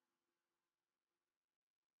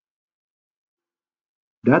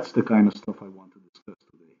 That's the kind of stuff I want to discuss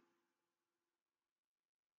today.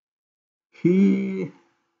 He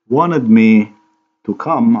wanted me to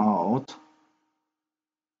come out.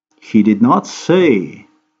 He did not say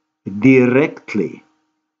directly.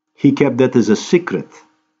 He kept that as a secret.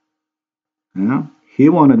 Yeah? He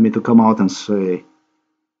wanted me to come out and say,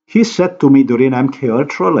 he said to me during MK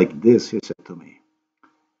Ultra like this, he said to me,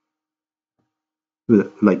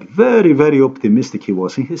 like very, very optimistic he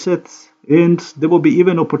was. And he said, and there will be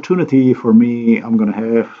even opportunity for me, I'm going to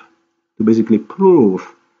have to basically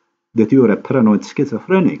prove that you are a paranoid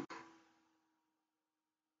schizophrenic.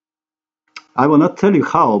 I will not tell you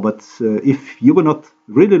how, but if you will not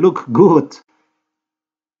really look good,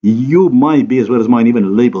 you might be, as well as mine,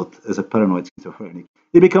 even labeled as a paranoid schizophrenic.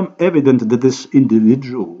 It became evident that this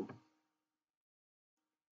individual,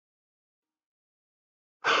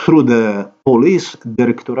 through the police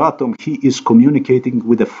directoratum, he is communicating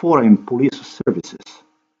with the foreign police services,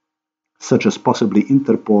 such as possibly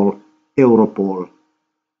Interpol, Europol.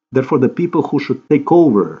 Therefore, the people who should take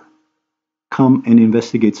over come and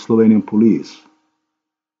investigate Slovenian police.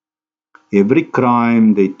 Every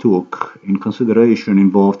crime they took in consideration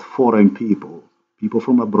involved foreign people, people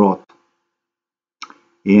from abroad.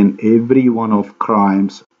 And every one of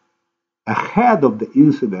crimes ahead of the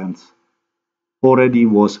incidents already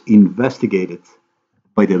was investigated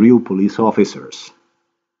by the real police officers.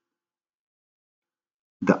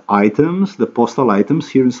 The items, the postal items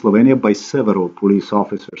here in Slovenia by several police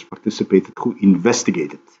officers participated who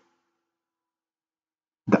investigated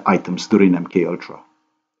the items during MK Ultra.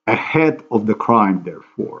 Ahead of the crime,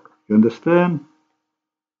 therefore. You understand?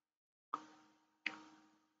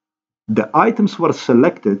 The items were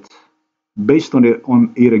selected based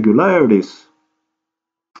on irregularities,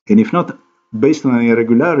 and if not based on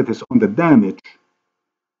irregularities on the damage,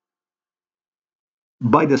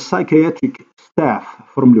 by the psychiatric staff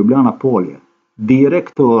from Ljubljana Polje.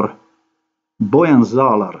 Director Bojan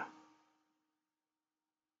Zalar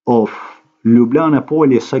of Ljubljana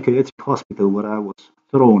Polje Psychiatric Hospital, where I was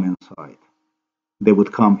thrown inside. They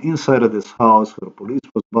would come inside of this house where police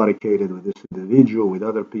was barricaded with this individual, with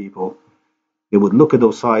other people, They would look at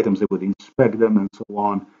those items, they would inspect them and so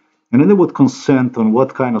on. And then they would consent on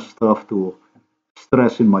what kind of stuff to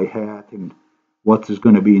stress in my head and what is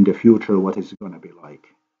going to be in the future, what is it going to be like.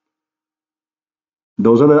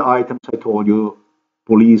 Those are the items I told you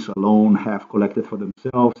police alone have collected for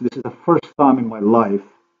themselves. This is the first time in my life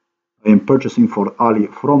I am purchasing from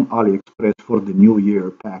AliExpress for the New Year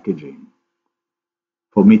packaging,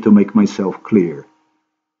 for me to make myself clear.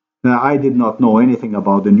 Now, I did not know anything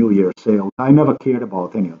about the New Year sale. I never cared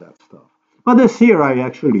about any of that stuff. But this year I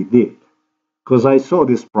actually did, because I saw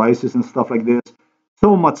these prices and stuff like this.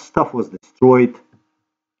 So much stuff was destroyed.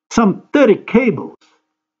 Some 30 cables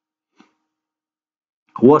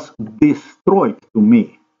was destroyed to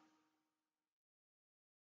me.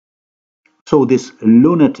 So this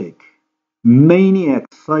lunatic, maniac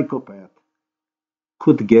psychopath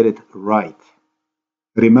could get it right.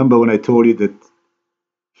 Remember when I told you that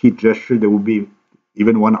he gestured there would be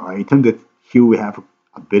even one item that he would have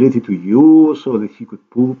ability to use so that he could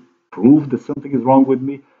prove that something is wrong with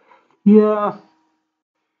me? Yeah.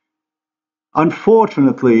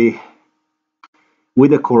 Unfortunately,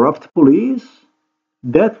 with a corrupt police,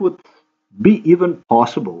 that would be even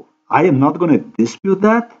possible. I am not going to dispute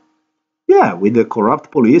that. Yeah, with the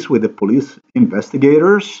corrupt police, with the police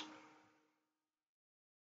investigators,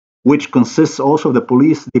 which consists also of the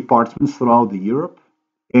police departments throughout Europe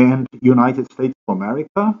and United States of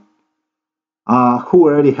America, who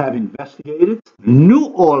already have investigated, knew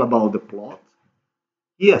all about the plot.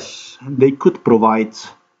 Yes, they could provide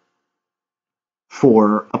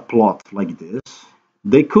for a plot like this.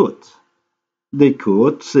 They could. They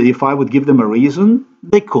could. If I would give them a reason,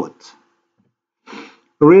 they could.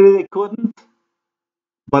 Really, they couldn't?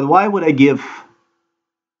 But why would I give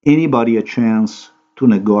anybody a chance to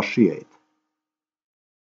negotiate?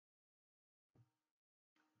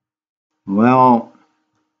 Well,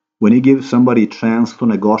 when you give somebody a chance to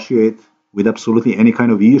negotiate with absolutely any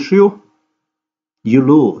kind of issue, you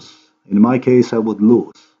lose. In my case, I would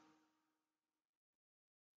lose.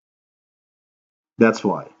 That's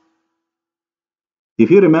why. If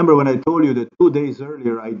you remember when I told you that 2 days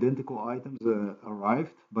earlier identical items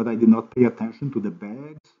arrived, but I did not pay attention to the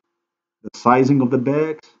bags, the sizing of the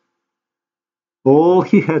bags, all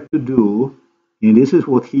he had to do, and this is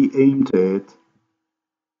what he aimed at,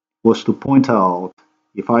 was to point out,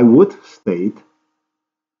 if I would state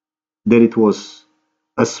that it was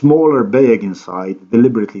a smaller bag inside,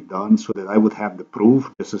 deliberately done, so that I would have the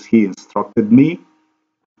proof, just as he instructed me,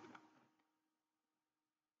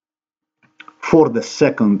 for the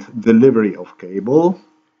second delivery of cable,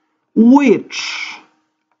 which,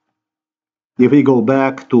 if we go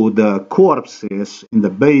back to the corpses in the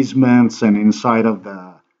basements and inside of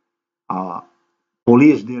the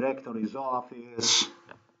police directory's office,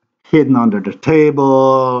 hidden under the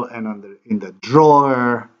table and in the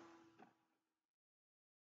drawer,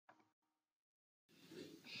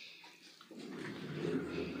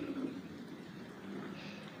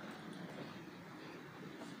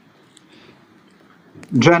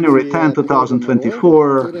 January 10,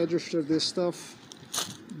 2024. To register this stuff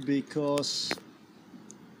because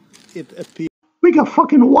it appears. We got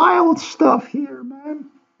fucking wild stuff here, man.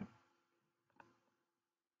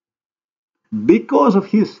 Because of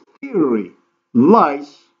his theory,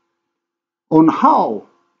 lies on how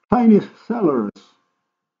Chinese sellers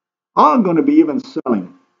are going to be even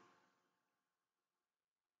selling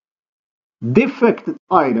defective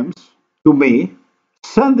items to me,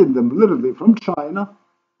 sending them literally from China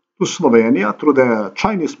to Slovenia through the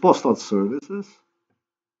Chinese postal services.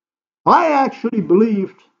 I actually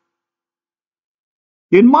believed,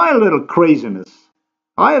 in my little craziness,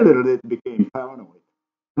 I literally became paranoid.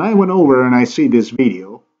 And I went over and I see this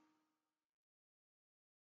video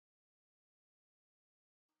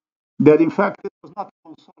that in fact it was not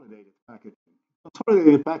consolidated packaging.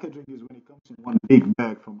 Consolidated packaging is when it comes in one big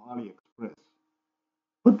bag from AliExpress.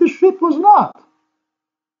 But this shit was not.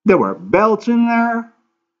 There were belts in there.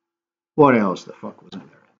 What else the fuck was in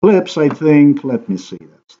there? Clips, I think. Let me see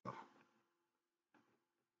that stuff.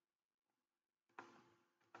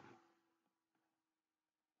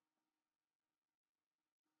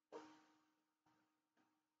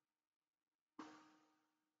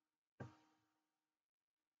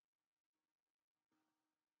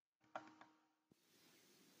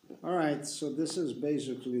 All right, so this is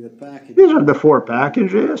basically the package. These are the 4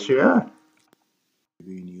 packages, yeah.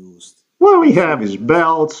 Being used. What we have is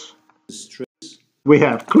belts. We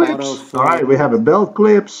have clips. All right, we have a belt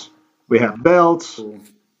clips. We have belts.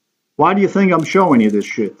 Why do you think I'm showing you this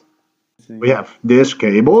shit? We have these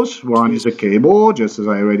cables. One is a cable, just as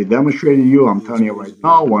I already demonstrated you. I'm telling you right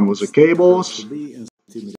now, one was a cables.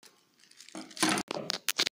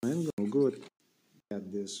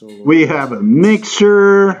 We have a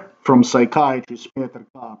mixer from psychiatrist Peter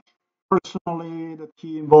Koch. Personally, the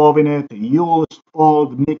key involved in it, used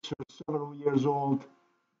old mixer, several years old.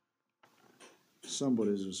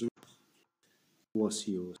 Somebody was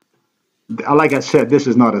used. Like I said, this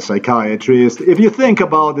is not a psychiatrist. If you think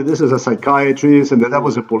about it, this is a psychiatrist and that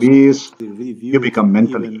was a police. You become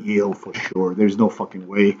mentally ill for sure. There's no fucking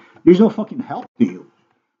way. There's no fucking help to you.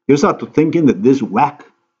 You start to thinking that this whack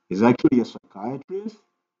is actually a psychiatrist.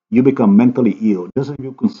 You become mentally ill. Just if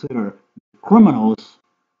you consider criminals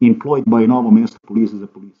employed by Novo Minister Police as a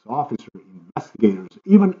police officer, investigators,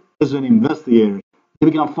 even as an investigator, they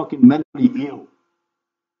become fucking mentally ill.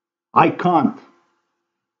 I can't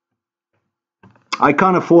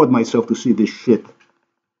afford myself to see this shit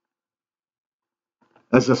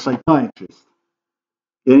as a psychiatrist.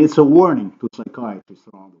 And it's a warning to psychiatrists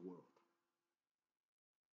around the world.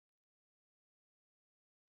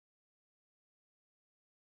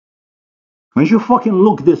 When you fucking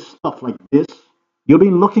look this stuff like this, you've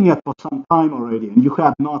been looking at for some time already and you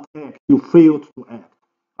have not acted. You failed to act.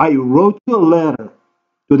 I wrote you a letter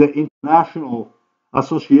to the International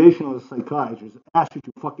Association of Psychiatrists, asked you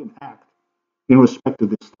to fucking act in respect to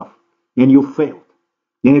this stuff. And you failed.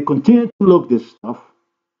 And you continue to look this stuff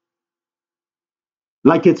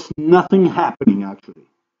like it's nothing happening actually.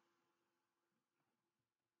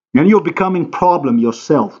 And you're becoming problem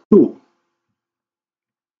yourself too.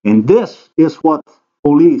 And this is what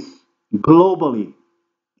police globally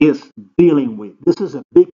is dealing with. This is a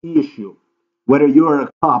big issue, whether you're a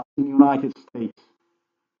cop in the United States.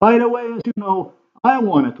 By the way, as you know, I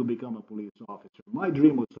wanted to become a police officer. My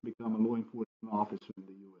dream was to become a law enforcement officer in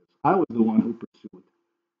the U.S. I was the one who pursued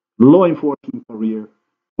law enforcement career,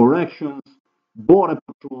 corrections, border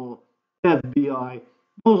patrol, FBI.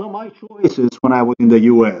 Those are my choices when I was in the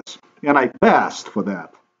U.S. And I passed for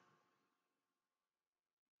that.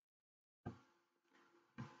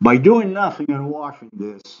 By doing nothing and watching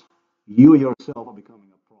this, you yourself are becoming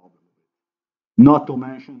a problem. Not to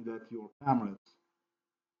mention that your cameras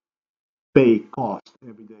pay cost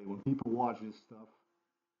every day. When people watch this stuff,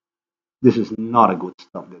 this is not a good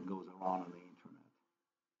stuff that goes around on the internet.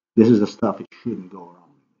 This is the stuff that shouldn't go around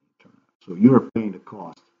on the internet. So you're paying the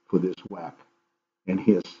cost for this whack and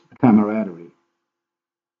his camaraderie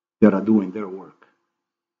that are doing their work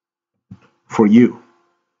for you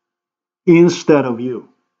instead of you.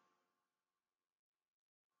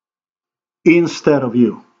 Instead of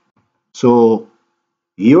you. So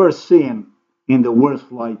you're seen in the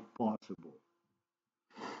worst light possible.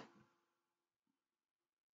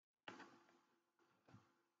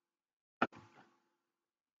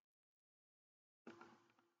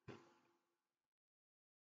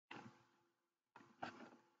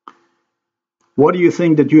 What do you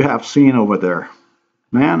think that you have seen over there?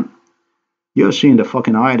 Man, you've seen the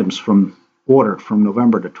fucking items from ordered from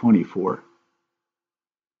November the 24th.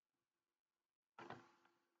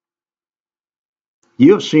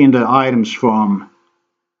 You've seen the items from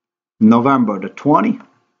November the 20th.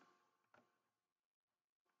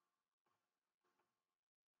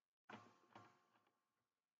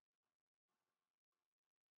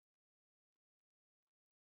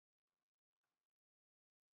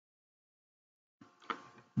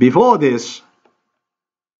 Before this,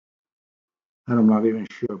 and I'm not even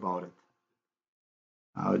sure about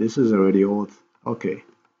it. This is already old. Okay,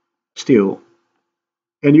 still.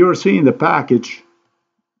 And you're seeing the package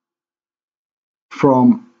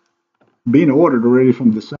from being ordered already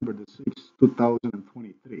from December the 6th,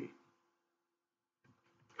 2023.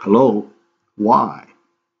 Hello? Why?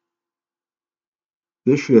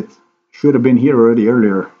 This shit should have been here already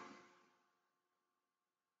earlier.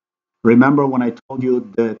 Remember when I told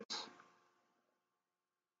you that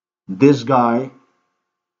this guy,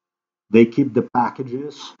 they keep the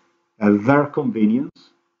packages at their convenience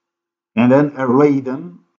and then array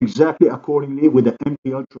them exactly accordingly with the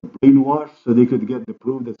MK Ultra brainwash so they could get the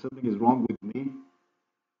proof that something is wrong with me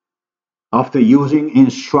after using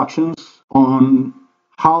instructions on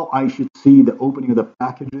how I should see the opening of the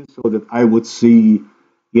packages so that I would see,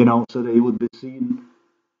 so that it would be seen.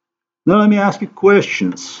 Now let me ask you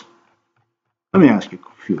questions. Let me ask you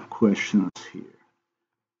a few questions here.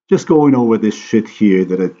 Just going over this shit here,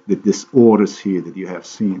 that this orders here that you have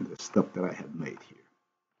seen, the stuff that I have made here.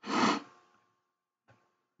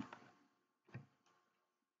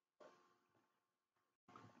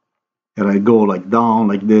 And I go like down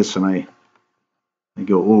like this, and I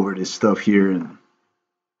go over this stuff here. And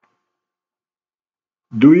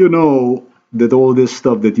do you know that all this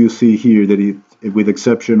stuff that you see here, that it, with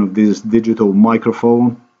exception of this digital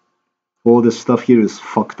microphone, all this stuff here is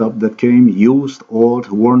fucked up that came, used,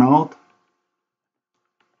 old, worn out?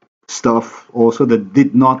 stuff also that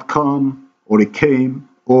did not come, or it came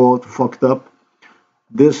all fucked up.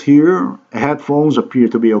 This here, headphones appear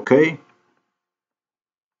to be okay.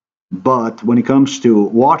 But when it comes to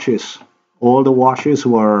watches, all the watches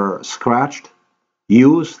were scratched,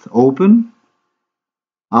 used, open.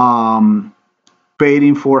 Paid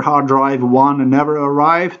in for hard drive one never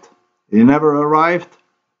arrived. It never arrived.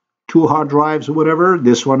 Two hard drives, whatever.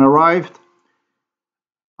 This one arrived.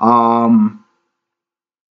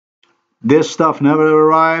 This stuff never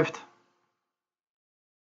arrived.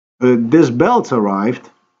 This belt arrived.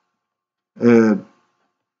 Drill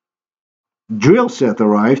set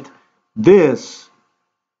arrived. This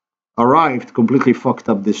arrived completely fucked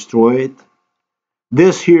up, destroyed.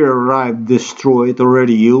 This here arrived destroyed,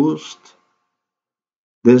 already used.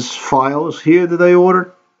 This files here that I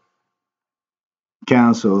ordered,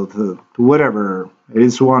 cancelled, whatever. It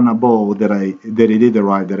is one above that it did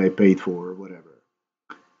arrive that I paid for, whatever.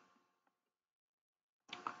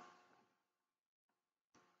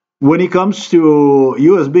 When it comes to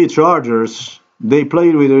USB chargers, they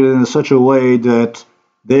played with it in such a way that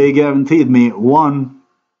they guaranteed me one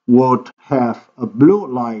would have a blue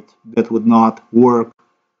light that would not work,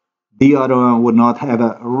 the other one would not have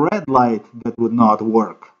a red light that would not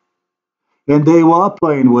work. And they were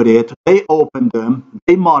playing with it, they opened them,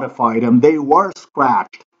 they modified them, they were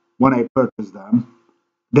scratched when I purchased them,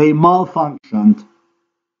 they malfunctioned.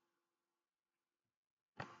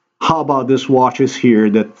 How about these watches here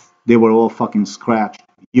that they were all fucking scratched,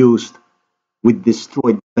 used, with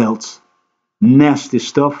destroyed belts, nasty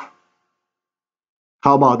stuff?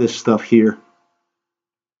 How about this stuff here?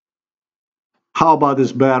 How about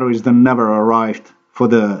these batteries that never arrived for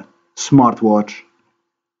the smartwatch?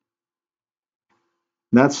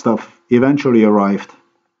 That stuff eventually arrived.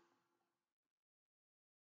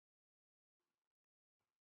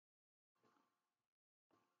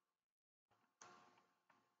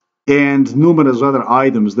 And numerous other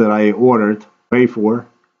items that I ordered, pay for.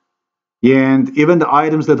 And even the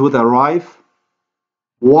items that would arrive,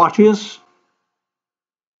 watches,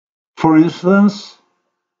 for instance,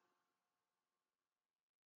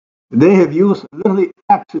 they have used literally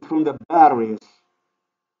exit from the batteries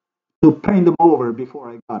to paint them over before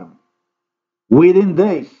I got them. Within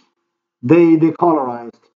days, they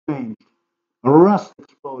decolorized, changed. Rust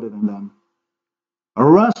exploded in them.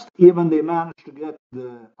 Rust, even they managed to get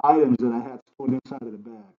the items that I had stored inside of the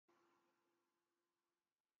bag.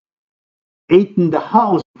 Ate in the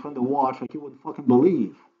house from the watch like you wouldn't fucking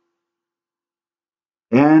believe.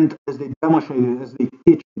 And as they demonstrated, as they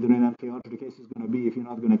teach during MKR, the case is going to be if you're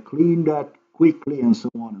not going to clean that quickly and so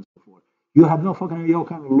on and so forth. You have no fucking idea what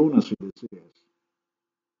kind of lunacy this is.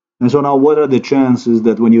 And so now what are the chances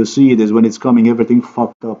that when you see it is when it's coming everything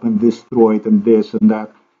fucked up and destroyed and this and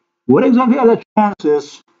that? What exactly are the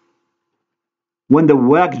chances when the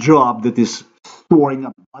whack job that is storing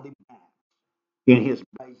up body bags in his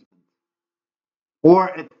basement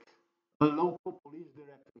or at a local police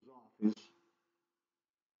director's office,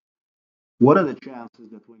 what are the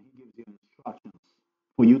chances that when he gives you instructions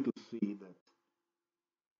for you to see that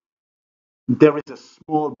there is a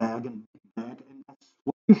small bag and big bag, and that's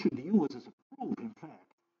what you should use as a proof, in fact,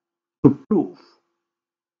 to prove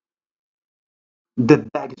the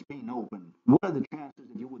bag is being opened. What are the chances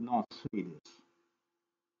that you would not see this?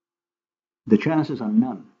 The chances are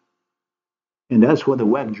none. And that's what the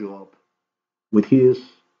whack job with his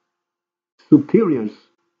superiors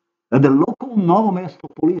at the local Novo Mesto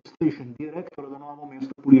police station, director of the Novo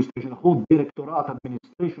Mesto police station, the whole directorate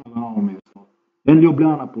administration of the Novo Mesto, and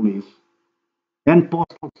Ljubljana police, and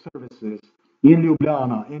postal services in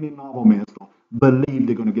Ljubljana and in Novo Mesto believe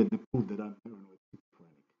they're going to get the proof that I'm paranoid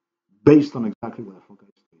schizophrenic, based on exactly what the fuck I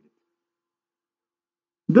stated.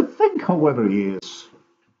 The thing, however, is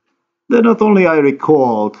that not only I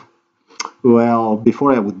recalled, well,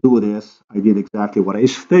 before I would do this, I did exactly what I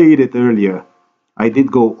stated earlier. I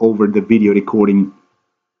did go over the video recording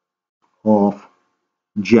of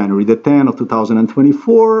January the 10th of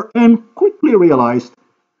 2024 and quickly realized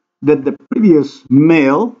that the previous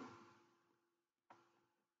mail,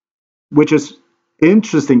 which is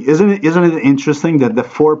interesting, isn't it interesting that the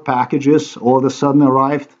 4 packages all of a sudden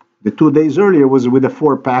arrived? The 2 days earlier was with the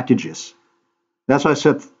 4 packages. That's why I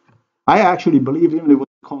said I actually believed even it was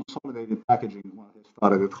consolidated packaging when I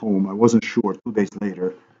started at home. I wasn't sure 2 days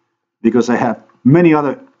later because I had many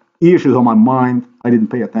other issues on my mind. I didn't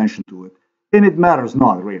pay attention to it. And it matters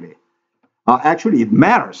not really. Actually, it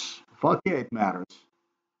matters. Fuck yeah, it matters.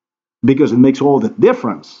 Because it makes all the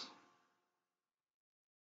difference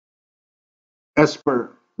as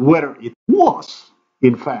per whether it was,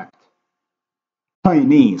 in fact,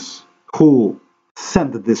 Chinese who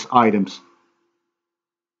send these items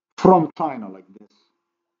from China like this,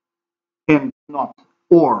 and not,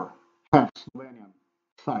 or have Slovenian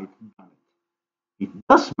side done it. It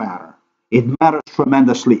does matter. It matters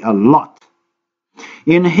tremendously a lot.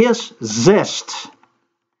 In his zest,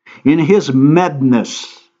 in his madness,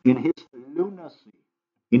 in his lunacy,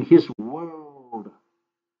 in his world,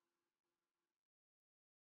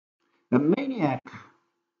 the maniac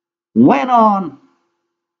went on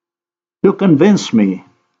to convince me,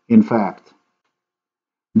 in fact,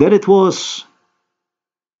 that it was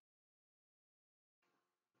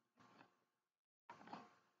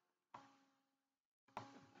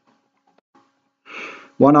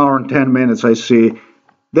 1 hour and 10 minutes, I see,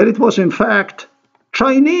 that it was in fact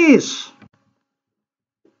Chinese.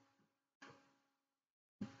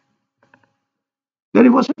 That it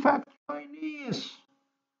was in fact Chinese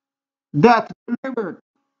that delivered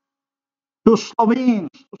to Slovenes,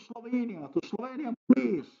 to Slovenia, to Slovenian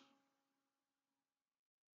police,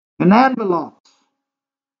 an envelope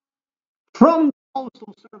from the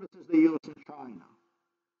postal services they use in China.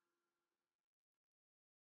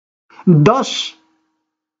 Thus,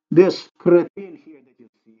 this cretin here that you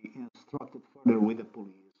see instructed further with the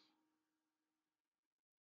police.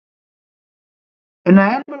 An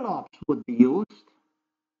envelope would be used,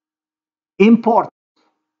 imported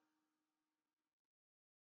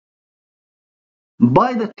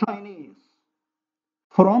by the Chinese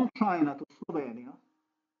from China to Slovenia,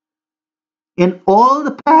 and all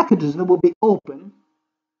the packages that will be opened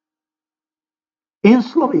in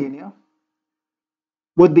Slovenia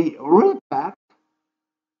would be repacked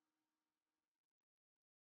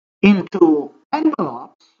into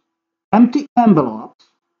envelopes, empty envelopes,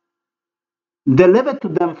 delivered to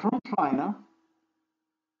them from China.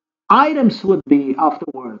 Items would be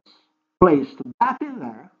afterwards placed back in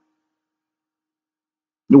there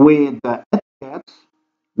with etiquettes,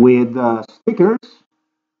 with stickers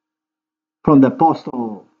from the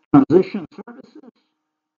postal transition services,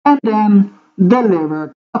 and then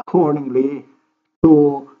delivered accordingly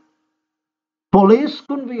to police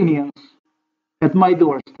convenience at my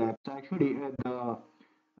doorstep, actually at the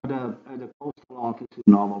postal office in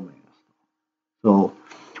Novo Mesto. So,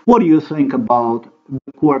 what do you think about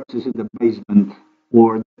the corpses in the basement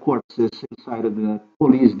or the corpses inside of the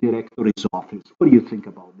police directorate's office? What do you think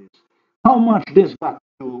about this? How much this got to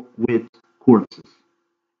do with corpses?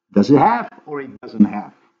 Does it have or it doesn't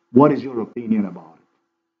have? What is your opinion about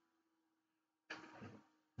it?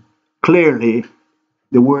 Clearly,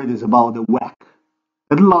 the word is about the whack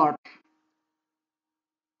at large,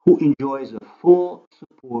 who enjoys the full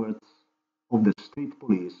support of the state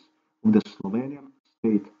police, of the Slovenian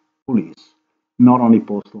state police, not only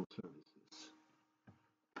postal services.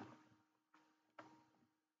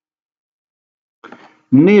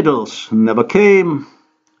 Needles never came.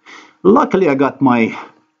 Luckily, I got my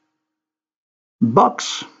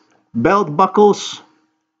bucks, belt buckles,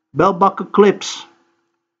 belt buckle clips.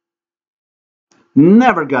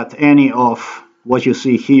 Never got any of what you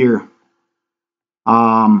see here.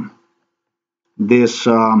 This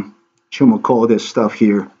call this stuff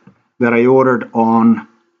here that I ordered on,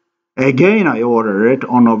 again I ordered it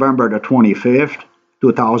on November the 25th,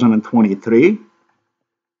 2023,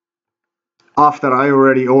 after I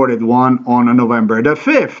already ordered one on November the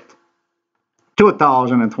 5th,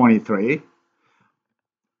 2023.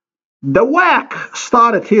 The whack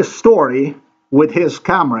started his story with his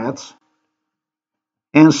comrades,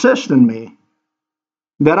 insisting me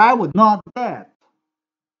that I would not get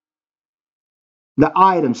the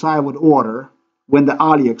items I would order when the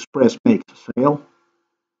AliExpress makes a sale,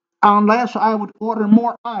 unless I would order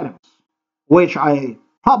more items, which I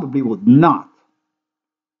probably would not.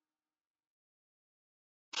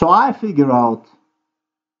 So I figure out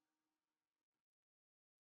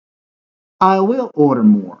I will order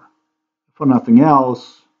more, for nothing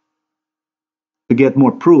else, to get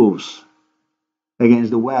more proofs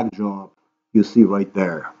against the whack job you see right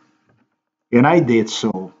there. And I did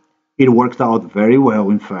so. It worked out very well,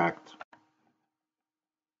 in fact.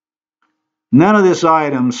 None of these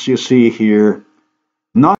items you see here,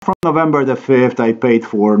 not from November the 5th I paid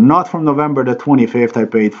for, not from November the 25th I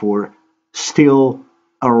paid for, still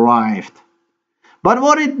arrived. But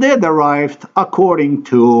what it did arrived according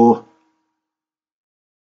to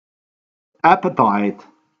appetite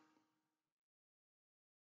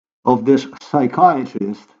of this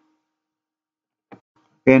psychiatrist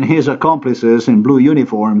and his accomplices in blue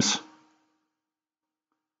uniforms.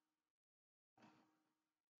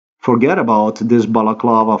 Forget about this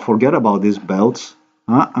balaclava, forget about these belts.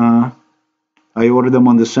 I ordered them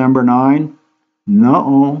on December 9.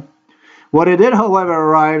 No. What I did, however,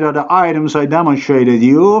 arrived at the items I demonstrated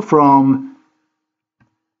you from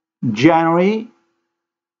January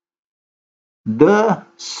the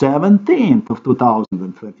 17th of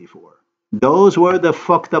 2024. Those were the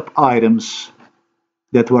fucked up items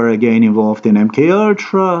that were again involved in MK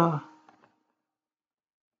Ultra.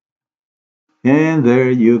 And there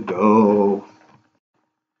you go.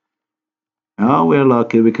 Now we're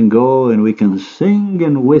lucky we can go and we can sing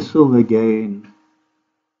and whistle again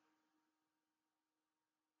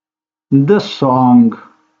the song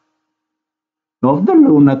of the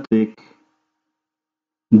lunatic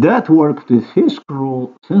that worked with his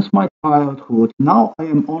crew since my childhood. Now I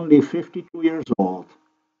am only 52 years old.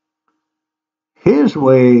 His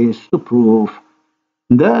ways to prove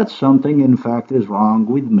that something in fact is wrong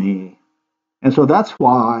with me. And so that's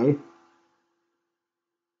why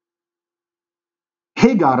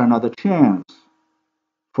he got another chance.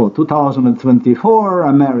 For 2024,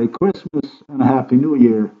 a Merry Christmas and a Happy New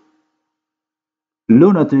Year.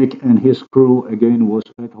 Lunatic and his crew again was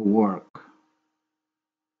at work.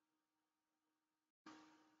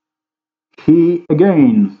 He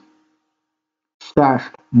again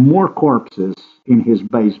stashed more corpses in his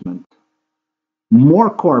basement. More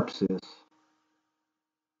corpses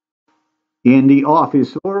in the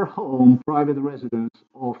office or home, private residence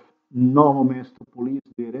of Novo Mesto police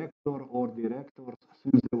director or directors,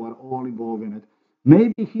 since they were all involved in it.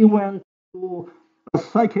 Maybe he went to a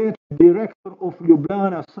psychiatric director of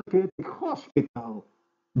Ljubljana Psychiatric Hospital,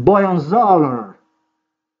 Bojan Zaller.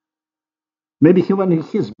 Maybe he went in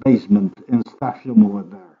his basement and stashed them over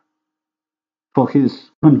there for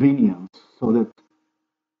his convenience, so that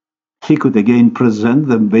he could again present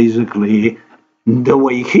them basically the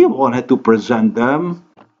way he wanted to present them.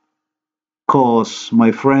 Because,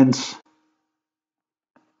 my friends,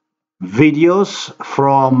 videos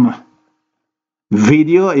from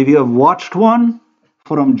video, if you have watched one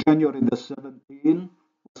from January the 17th,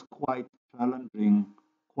 was quite challenging,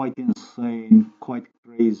 quite insane, quite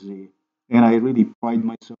crazy. And I really pride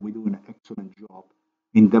myself with doing an excellent job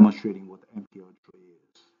in demonstrating what MK Ultra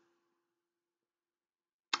is.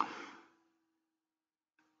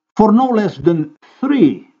 For no less than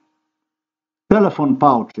 3 telephone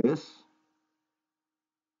pouches,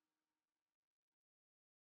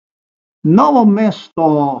 Novo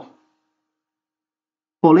Mesto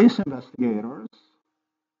police investigators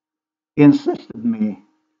insisted me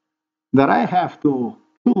that I have to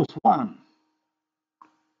choose one.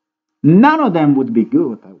 None of them would be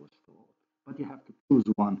good, I was told, but you have to choose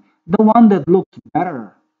one. The one that looks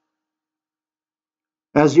better.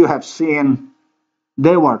 As you have seen,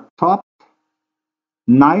 they were chopped,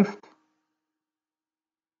 knifed.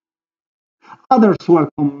 Others were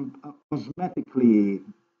cosmetically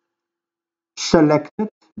selected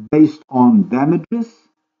based on damages.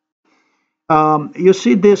 You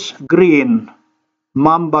see this green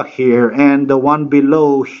Mamba here and the one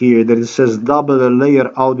below here that it says double layer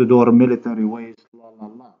outdoor military waste, la la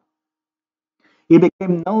la. It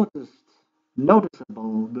became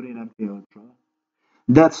noticeable during MK Ultra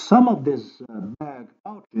that some of these bag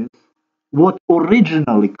pouches would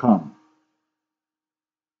originally come.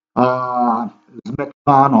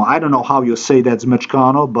 Zmechkano, I don't know how you say that,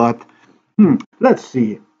 Zmechkano, but let's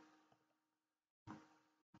see.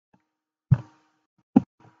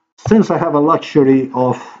 Since I have a luxury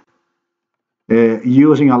of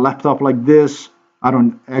using a laptop like this, I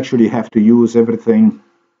don't actually have to use everything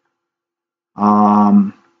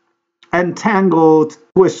entangled,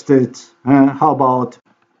 twisted. How about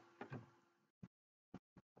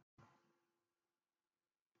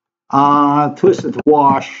twisted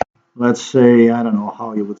wash? Let's say, I don't know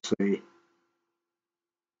how you would say.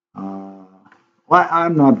 Well,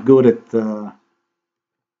 I'm not good at.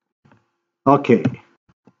 Okay.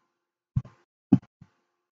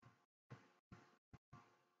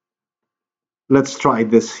 Let's try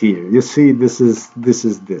this here. You see, this is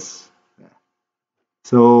this.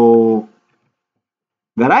 So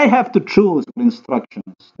that I have to choose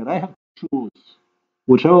instructions. That I have to choose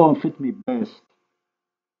whichever one fit me best.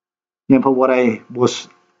 And for what I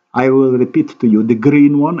will repeat to you, the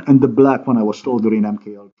green one and the black one I was told during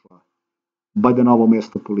MK Ultra by the Novo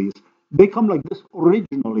Mesto police. They come like this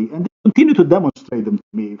originally, and they continue to demonstrate them to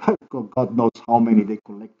me. God knows how many they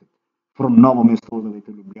collected from Novo Mesto all the way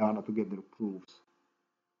to Ljubljana to get their proofs.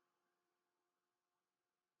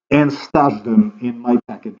 And stash them in my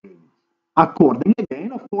packaging. According,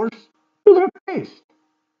 again, of course, to their taste.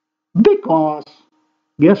 Because,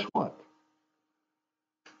 guess what?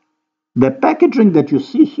 The packaging that you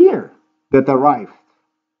see here that arrived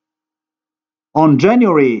on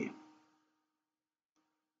January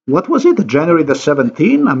What was it? January the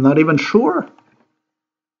 17th? I'm not even sure.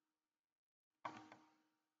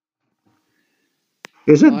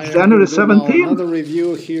 Is it I am going January to do now 17th? another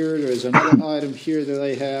review here. There is another item here that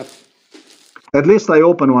I have. At least I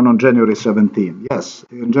opened one on January 17th. Yes,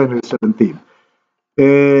 on January 17th.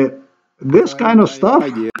 This kind of stuff,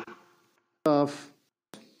 idea of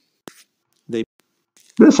they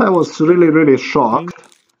this I was really, really shocked.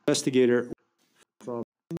 investigator from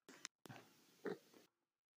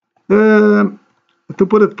To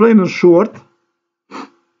put it plain and short,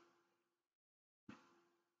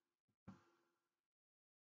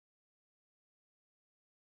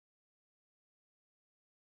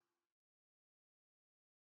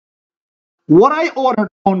 what I ordered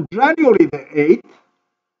on January the 8th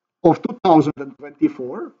of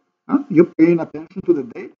 2024, you paying attention to the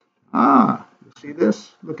date? Ah, you see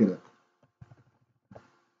this? Look at it.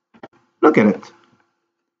 Look at it.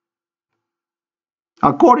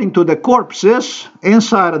 According to the corpses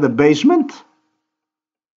inside of the basement,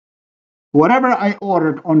 whatever I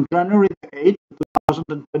ordered on January the 8th,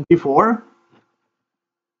 2024,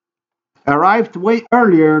 arrived way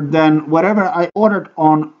earlier than whatever I ordered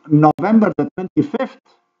on November the 25th.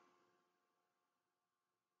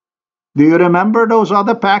 Do you remember those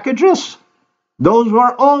other packages? Those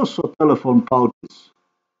were also telephone pouches.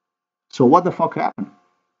 So what the fuck happened?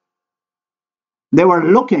 They were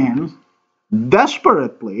looking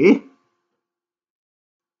desperately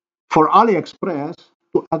for AliExpress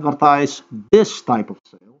to advertise this type of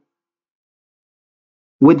sale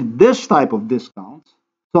with this type of discounts.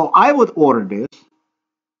 So I would order this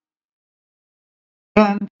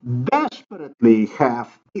and desperately have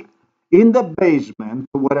in the basement,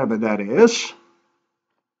 whatever that is,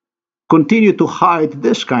 continue to hide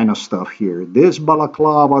this kind of stuff here. This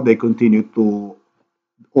balaclava, they continue to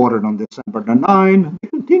order on December the 9th. They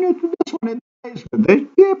continue to this one in the basement. They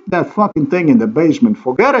keep that fucking thing in the basement.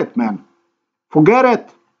 Forget it, man. Forget it.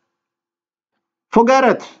 Forget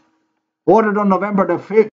it. Ordered on November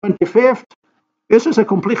the 25th. This is a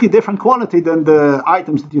completely different quality than the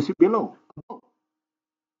items that you see below,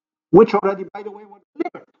 which already, by the way, were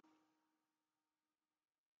delivered.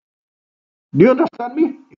 Do you understand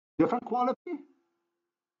me? It's different quality.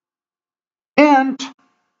 And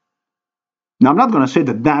now I'm not going to say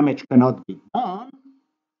the damage cannot be done,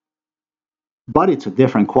 but it's a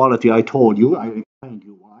different quality. I told you, I explained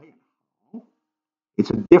you why. It's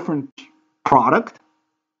a different product.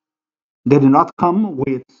 They do not come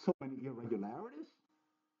with so many irregularities.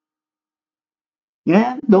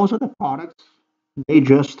 And those are the products they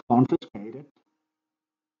just confiscated.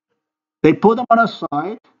 They put them on a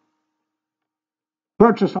site,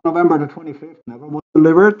 purchased on November the 25th, never was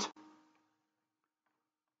delivered.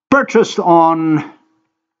 Purchased on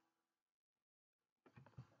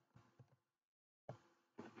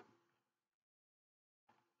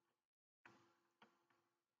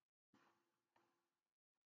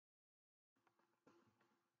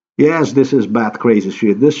yes, this is bad, crazy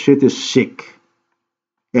shit. This shit is sick.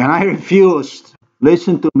 And I refused.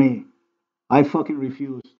 Listen to me. I fucking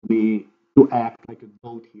refuse to act like a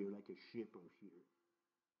goat here, like a shipper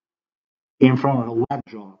here, in front of the web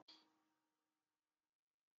jobs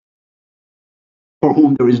for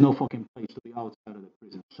whom there is no fucking place to be outside of the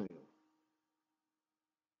prison cell.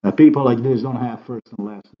 People like this don't have first and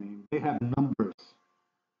last name. They have numbers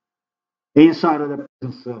inside of the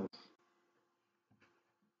prison cells.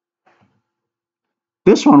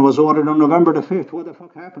 This one was ordered on November the 5th. What the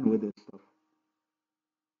fuck happened with this stuff?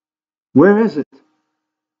 Where is it?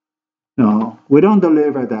 No, we don't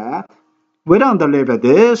deliver that. We don't deliver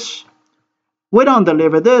this. We don't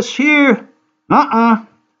deliver this here.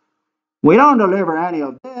 We don't deliver any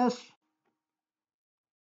of this.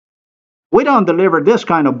 We don't deliver this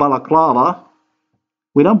kind of balaclava.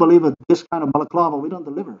 We don't believe it. This kind of balaclava we don't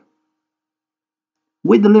deliver.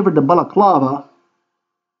 We deliver the balaclava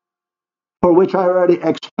for which I already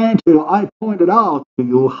explained to you. I pointed out to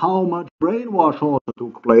you how much brainwash also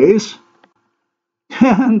took place,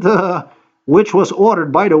 and which was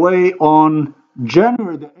ordered, by the way, on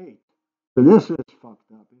January the 8th. So this is fucked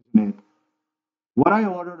up, isn't it? What I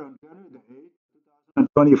ordered on January the 8th,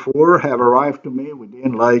 2024, have arrived to me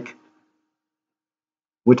within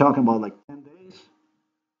we're talking about like 10 days.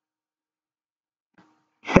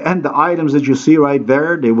 And the items that you see right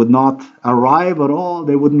there, they would not arrive at all.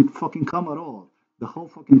 They wouldn't fucking come at all. The whole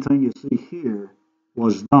fucking thing you see here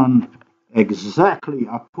was done exactly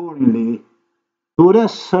accordingly to the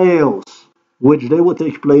sales, which they would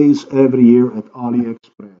take place every year at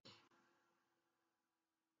AliExpress.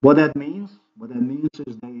 What that means? What that means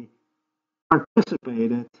is they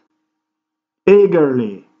participated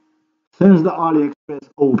eagerly Since the AliExpress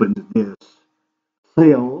opened this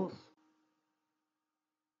sales,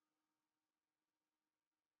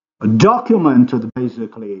 documented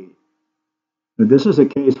basically, this is a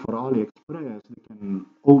case for AliExpress. They can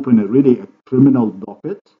open a criminal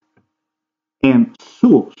docket and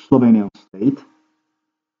sue Slovenian state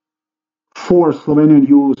for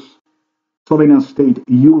Slovenian state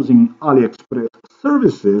using AliExpress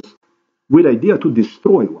services with idea to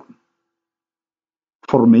destroy one.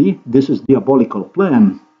 For me, this is diabolical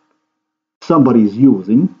plan somebody is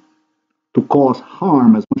using to cause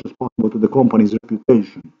harm as much as possible to the company's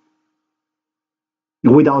reputation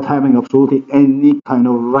without having absolutely any kind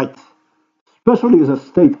of right, especially as a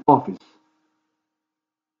state office.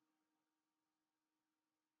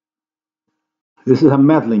 This is a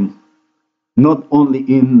meddling not only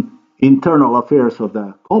in internal affairs of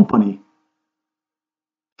the company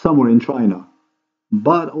somewhere in China,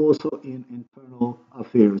 but also in internal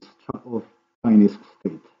affairs of Chinese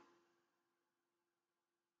state.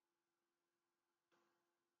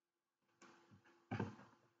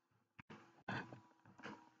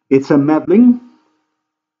 It's a meddling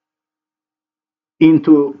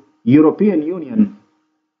into European Union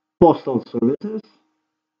postal services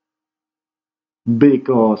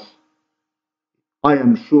because I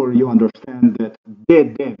am sure you understand that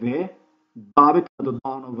DDV, davek na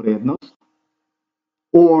dodano vrednost,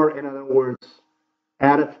 or in other words,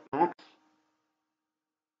 added tax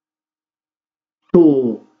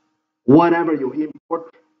to whatever you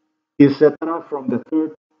import, etc., from the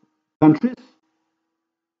third countries,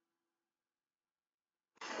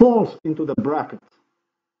 falls into the bracket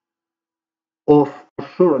of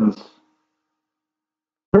assurance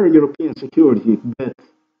per European security that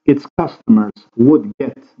its customers would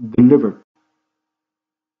get delivered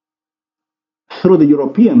through the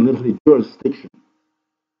European literally jurisdiction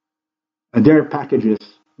their packages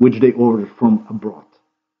which they order from abroad.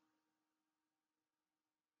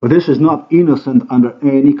 But this is not innocent under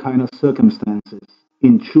any kind of circumstances,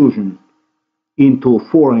 intrusion into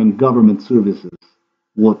foreign government services,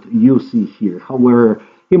 what you see here. However,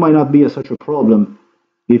 it might not be such a problem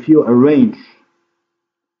if you arrange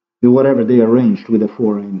whatever they arranged with the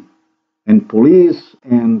foreign and police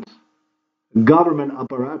and government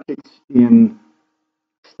apparatchiks in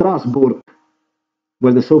Strasbourg,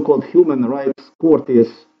 where the so-called human rights court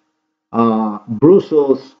is,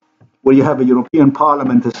 Brussels, where you have a European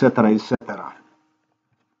Parliament, etc., etc.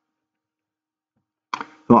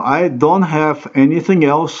 So I don't have anything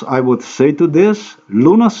else I would say to this.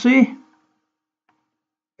 Lunacy.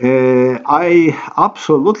 I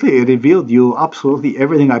absolutely revealed you absolutely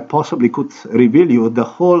everything I possibly could reveal you, the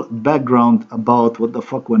whole background about what the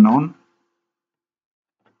fuck went on.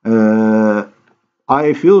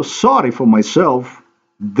 I feel sorry for myself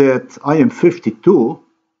that I am 52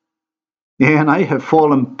 and I have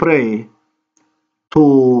fallen prey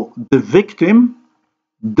to the victim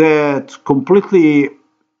that completely.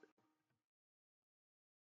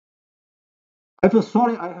 I feel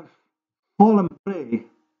sorry I have fallen prey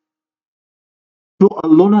to a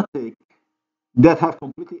lunatic that have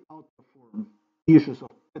completely outperformed issues of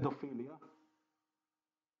pedophilia.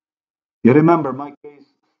 You remember my case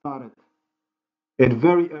started at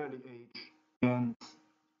very early age, and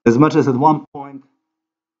as much as at one point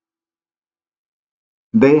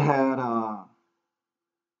they had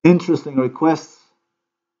interesting requests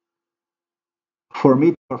for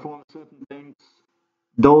me to perform certain things,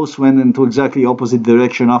 those went into exactly opposite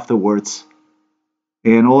direction afterwards.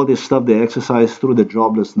 And all this stuff they exercise through the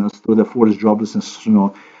joblessness, through the forced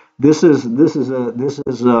joblessness. This is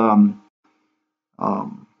um,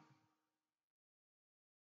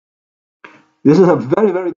 this is a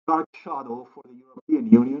very very dark shadow for the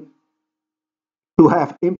European Union to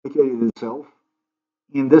have implicated itself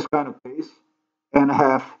in this kind of case and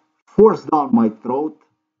have forced down my throat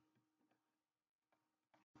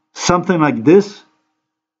something like this.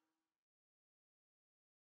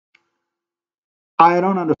 I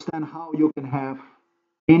don't understand how you can have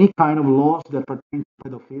any kind of laws that pertain to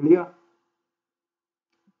pedophilia,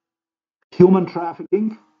 human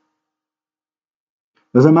trafficking.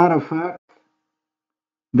 As a matter of fact,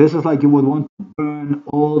 this is like you would want to burn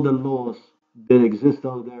all the laws that exist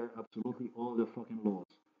out there, absolutely all the fucking laws.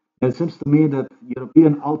 It seems to me that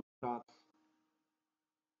European autocrats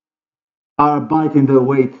are biting their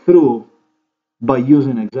way through by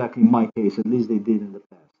using exactly my case, at least they did in the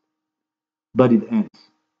past. But it ends.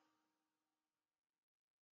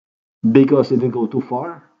 Because it didn't go too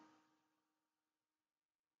far.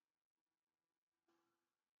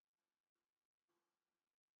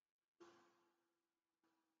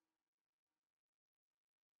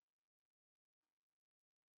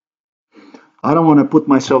 I don't want to put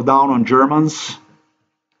myself down on Germans.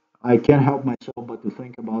 I can't help myself but to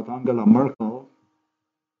think about Angela Merkel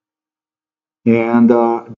and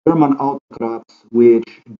German autocrats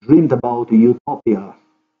which dreamed about a utopia,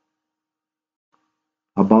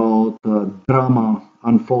 about drama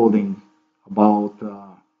unfolding, about uh,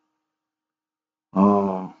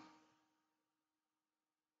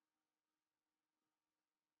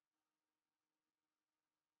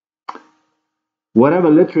 whatever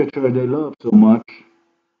literature they love so much.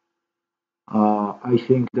 I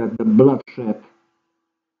think that the bloodshed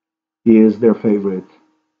is their favorite.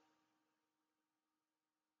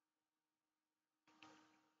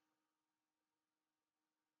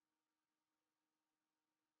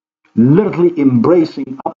 Literally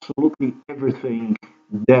embracing absolutely everything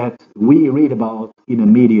that we read about in the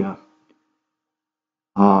media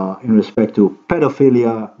in respect to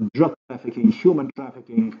pedophilia, drug trafficking, human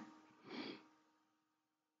trafficking,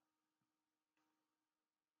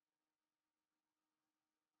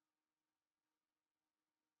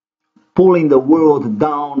 pulling the world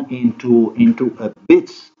down into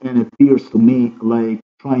bits, and it appears to me like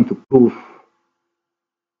trying to prove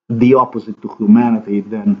the opposite to humanity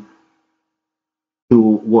than to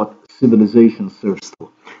what civilization serves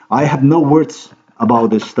to. I have no words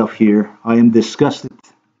about this stuff here. I am disgusted.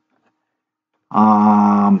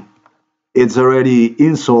 Um, it's already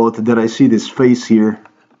insult that I see this face here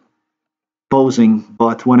posing,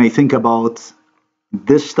 but when I think about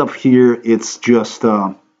this stuff here, it's just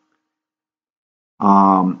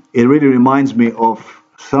it really reminds me of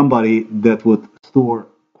somebody that would store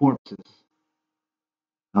corpses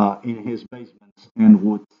in his basements and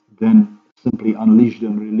would then simply unleash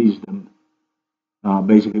them, release them,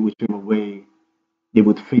 basically whichever way it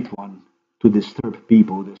would fit one to disturb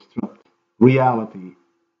people, disrupt reality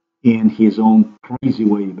in his own crazy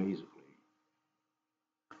way, basically.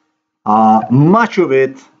 Much of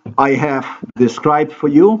it I have described for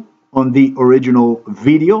you on the original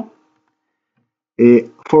video,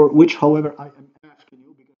 for which, however, I am asking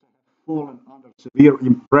you because I have fallen under severe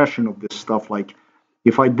impression of this stuff. Like,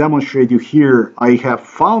 if I demonstrate you here, I have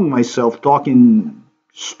found myself talking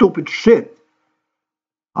stupid shit.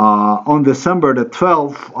 On December the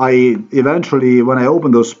 12th, I eventually, when I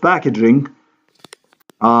opened those packaging,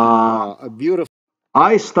 A beautiful.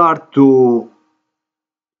 I start to,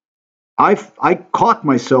 I caught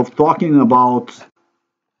myself talking about,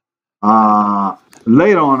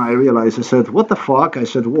 later on I realized, I said, what the fuck? I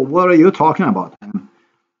said, what are you talking about, man?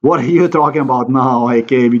 What are you talking about now? It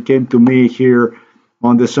came to me here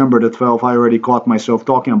on December the 12th. I already caught myself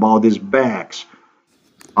talking about these bags.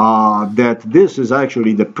 That this is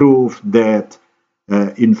actually the proof that,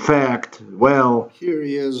 in fact, well, Here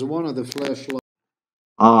he is, one of the flashlights.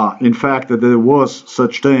 in fact, that there was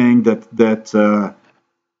such thing that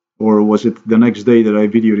or was it the next day that I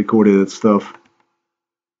video recorded that stuff?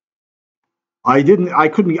 I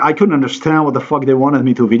couldn't understand what the fuck they wanted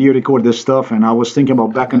me to video record this stuff, and I was thinking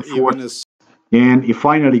about back and forth, and it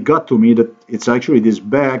finally got to me that it's actually these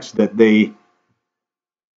bags that the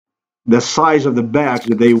size of the bags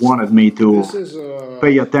that they wanted me to This is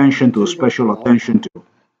pay attention to, material special for attention to.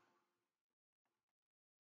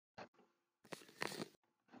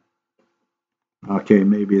 Okay,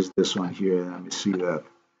 maybe it's this one here. Let me see that.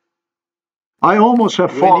 I almost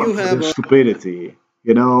have when fallen you for have this a stupidity.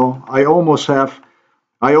 You know, I almost,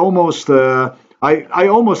 I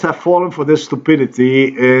almost have fallen for this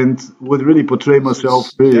stupidity and would really portray this myself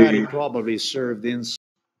is daddy really probably served in.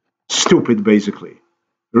 stupid, basically.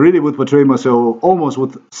 Really would portray myself, almost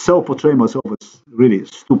would self-portray myself as really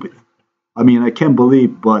stupid. I mean, I can't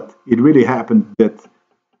believe, but it really happened that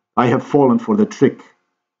I have fallen for the trick.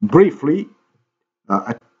 Briefly,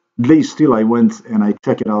 at least still I went and I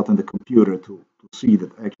checked it out on the computer to see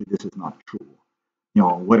that actually this is not true. You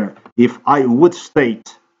know, whether if I would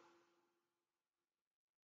state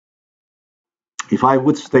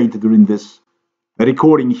during this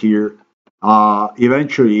recording here,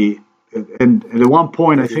 eventually, and at one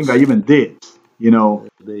point I think I even did, you know,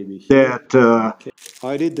 baby here. that Okay.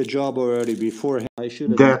 I did the job already beforehand. I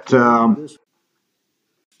should have that included this.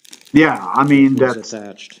 yeah, I It mean was that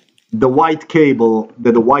attached. the white cable,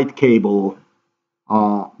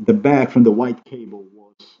 the bag from the white cable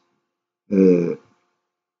was uh,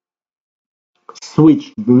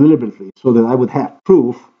 switched deliberately so that I would have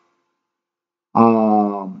proof.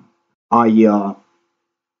 Um,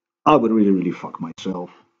 I would really fuck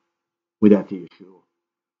myself with that issue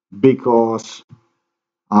because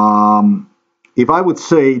um, if I would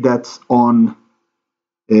say that on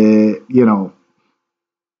you know,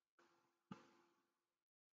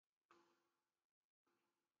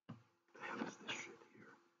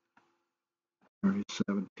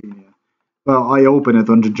 17, yeah. Well, I opened it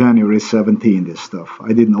on January 17, this stuff.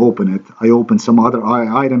 I didn't open it. I opened some other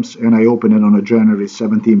items and I opened it on a January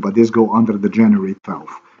 17, but this go under the January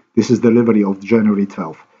 12th. This is delivery of January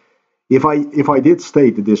 12th. If I did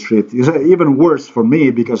state this shit, it's even worse for me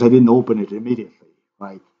because I didn't open it immediately,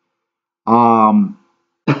 right?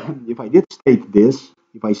 If I did state this,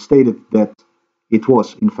 if I stated that it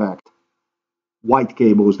was in fact white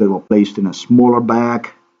cables that were placed in a smaller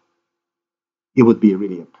bag, it would be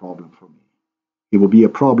really a problem for me. It would be a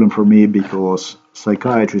problem for me because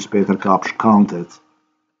psychiatrist Peter Kapsch counted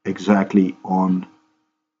exactly on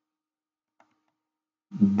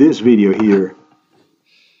this video here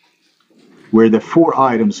where the 4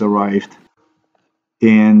 items arrived,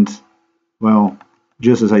 and well,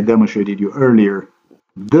 just as I demonstrated you earlier,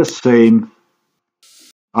 the same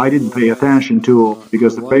I didn't pay attention to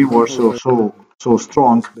because the pain was so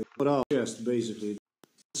strong. Just basically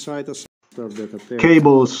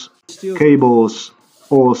Cables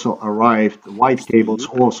also arrived. White cables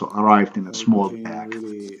also arrived in a small bag.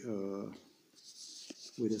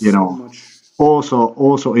 You know,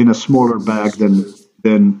 also in a smaller bag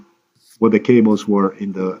than what the cables were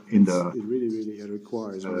in the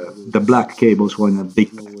black cables were in a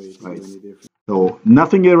big bag, right? So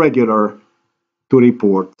nothing irregular to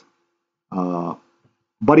report.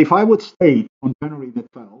 But if I would state on January the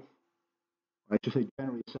 12th, I should say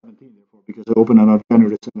January 17, therefore, because I opened on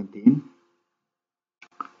January 17,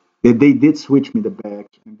 that they did switch me the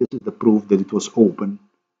bags, and this is the proof that it was open.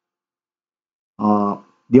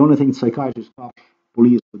 The only thing psychiatrists,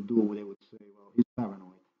 police would do, they would say, well, he's paranoid.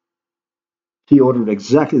 He ordered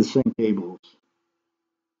exactly the same cables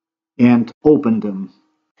and opened them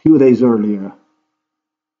a few days earlier,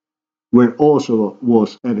 where also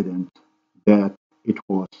was evident that it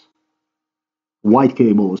was white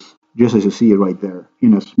cables, just as you see it right there,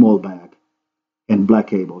 in a small bag, and black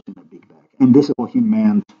cables in a big bag. And this is what he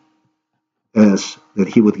meant as that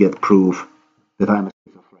he would get proof that I'm a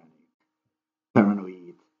schizophrenic,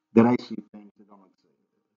 paranoid, that I see things that don't exist.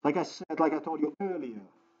 Like I said, like I told you earlier,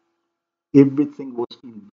 everything was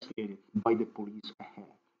investigated by the police ahead.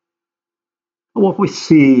 What we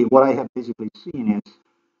see, what I have basically seen is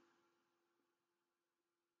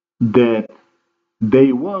that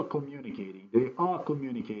they are communicating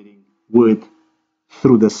with,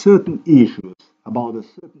 through the certain issues, about the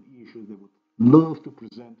certain issues they would love to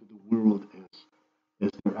present to the world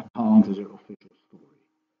as their account, as their official story.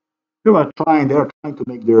 They're trying to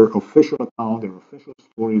make their official account, their official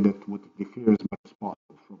story that would differ as much as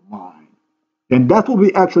possible from mine. And that will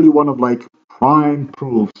be actually one of like prime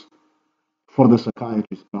proofs for the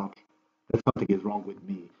psychiatrist that something is wrong with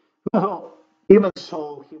me. Well, even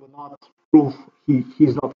so, he will not prove,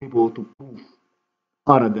 he's not able to prove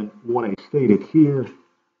other than what I stated here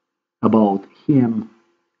about him.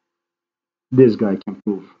 This guy can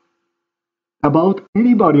prove about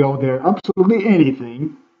anybody out there, absolutely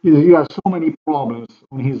anything. He has so many problems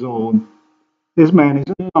on his own. This man is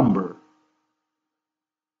a number.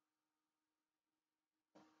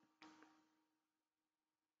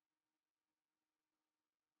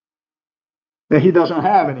 And he doesn't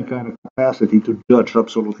have any kind of capacity to judge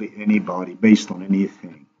absolutely anybody based on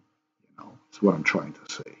anything. You know, that's what I'm trying to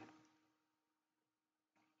say.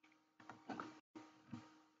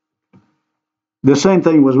 The same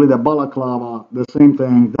thing was with the balaclava. The same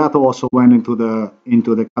thing that also went into the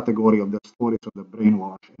category of the stories of the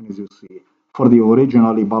brainwash. And as you see, for the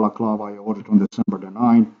originally balaclava I ordered on December the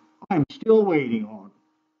 9th, I'm still waiting on.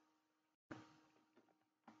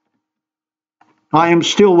 I'm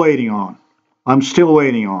still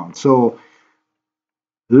waiting on. So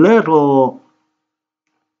little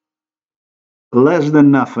less than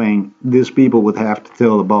nothing these people would have to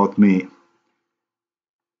tell about me.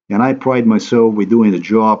 And I pride myself with doing the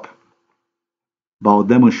job, about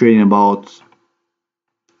demonstrating about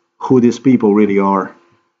who these people really are,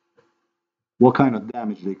 what kind of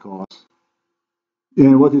damage they cause.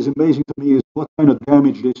 And what is amazing to me is what kind of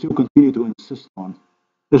damage they still continue to insist on.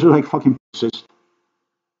 This is like fucking persist.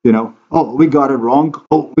 You know, oh, we got it wrong.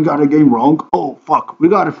 Oh, we got the game wrong. Oh, fuck, we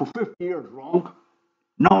got it for 50 years wrong.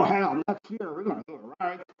 No, hell, next year we're going to do it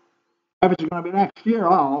right. If it's going to be next year,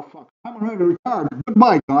 oh, fuck, I'm already retired.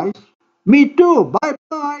 Goodbye, guys. Me too.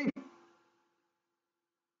 Bye-bye.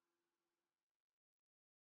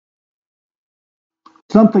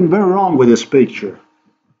 Something very wrong with this picture.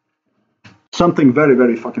 Something very,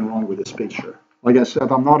 very fucking wrong with this picture. Like I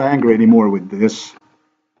said, I'm not angry anymore with this.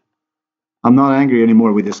 I'm not angry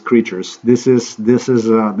anymore with these creatures. This is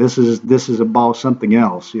about something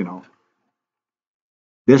else, you know.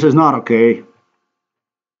 This is not okay.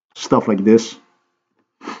 Stuff like this.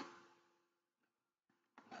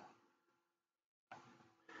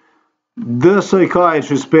 The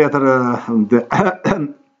psychiatrist Peter,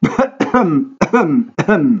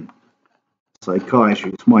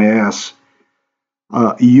 psychiatrist, my ass,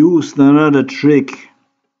 used another trick.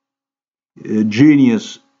 A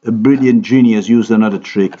brilliant genius used another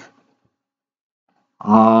trick.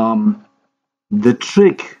 The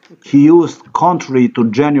trick he used contrary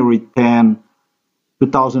to January 10,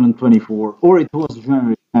 2024, or it was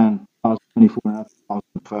January 10, 2024, not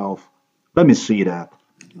 2012. Let me see that.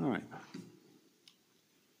 All right.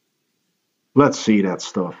 Let's see that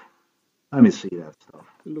stuff. Let me see that stuff.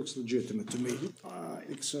 It looks legitimate to me,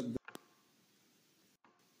 except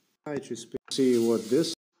I just see what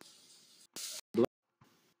this.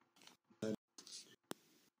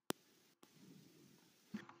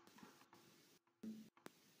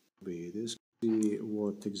 This see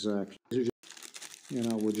what exactly. You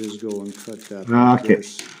know, we'll just go and cut that. Okay,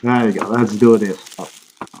 there you go. Let's do this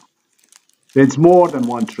stuff. It's more than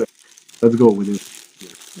one trick. Let's go with this.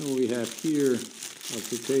 And we have here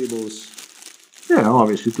the tables. Yeah,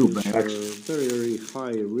 obviously two bags. Very, very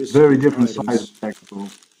high risk. Very different size bags.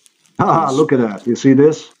 Ah, look at that. You see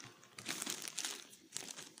this?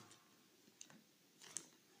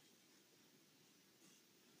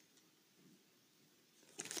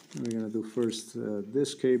 We're gonna do first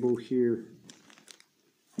this cable here.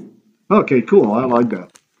 Okay, cool. I like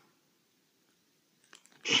that.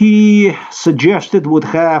 He suggested would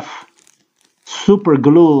have super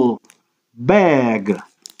glue bag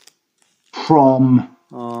from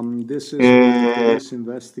this is this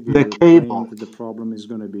investigator the cable. that the problem is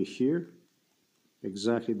going to be here.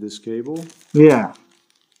 Exactly this cable. Yeah.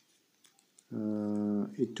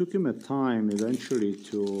 It took him a time eventually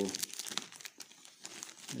to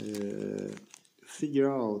figure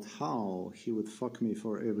out how he would fuck me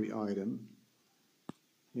for every item.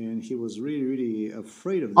 And he was really, really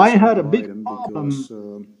afraid of this I had a big item problem. because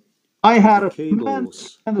I had a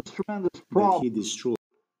cables tremendous that problem he destroyed.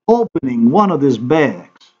 opening one of these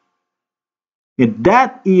bags. And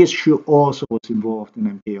that issue also was involved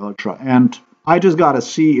in MK Ultra. And I just gotta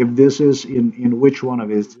see if this is in which one of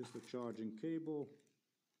his. Just a charging cable.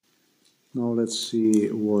 Now let's see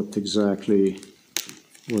what exactly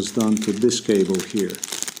was done to this cable here.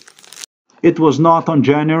 It was not on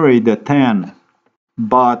January the 10th,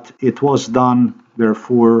 but it was done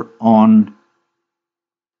therefore on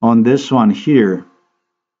this one here.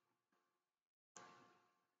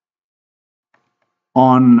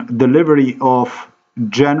 On delivery of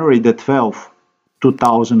January the 12th,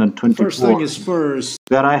 2024. First thing is first.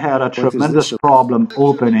 That I had a tremendous problem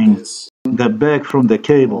opening the bag from the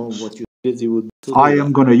cables. What you did, you would do I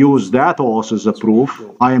am going to use that also as a proof.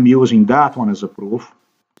 I am using that one as a proof.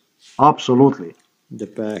 Absolutely. The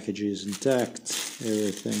package is intact,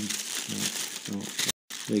 everything.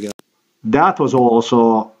 There you go. That was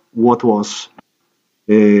also what was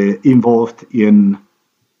involved in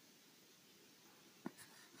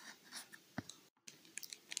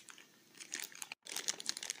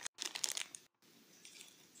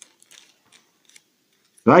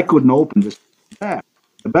I couldn't open this bag.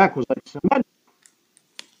 The bag was like cement.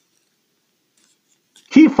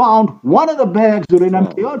 He found one of the bags during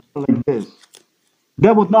empty like this.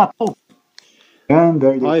 That would not open. And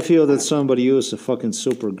there you I feel that somebody used a fucking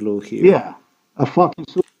super glue here. Yeah, a fucking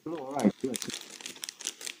super glue. All right.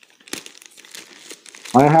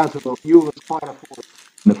 I had to use quite a force.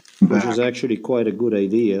 Which is actually quite a good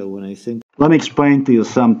idea when I think. Let me explain to you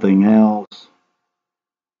something else.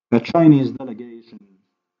 A Chinese delegation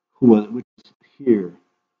which is here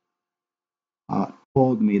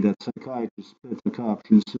told me that psychiatrists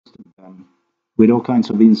insisted them with all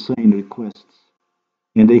kinds of insane requests,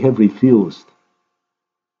 and they have refused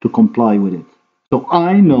to comply with it. So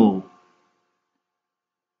I know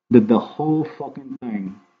that the whole fucking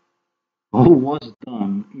thing was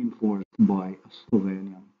done, enforced by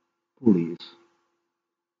Slovenian police.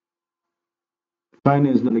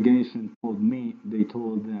 Chinese delegation told me, they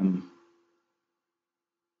told them,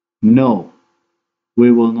 no,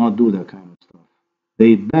 we will not do that kind of stuff.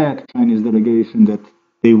 They begged Chinese delegation that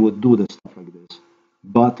they would do the stuff like this,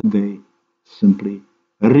 but they simply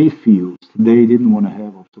refused. They didn't want to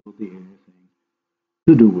have absolutely anything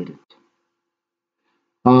to do with it.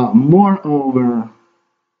 Moreover,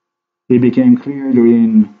 it became clear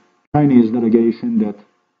during Chinese delegation that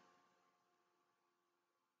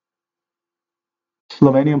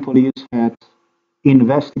Slovenian police had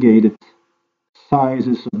investigated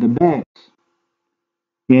sizes of the bags,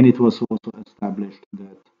 and it was also established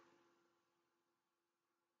that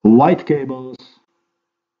white cables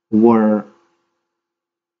were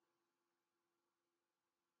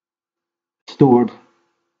stored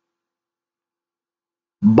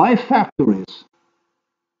by factories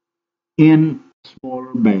in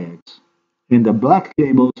smaller bags. And the black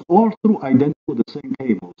cables, or through identical the same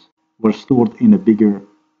cables, were stored in a bigger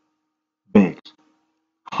bags.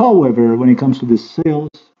 However, when it comes to the sales,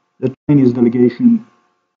 the Chinese delegation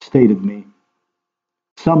stated me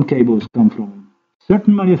some cables come from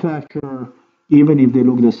certain manufacturer, even if they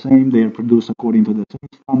look the same, they are produced according to the same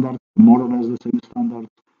standards, more or less the same standards,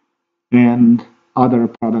 and other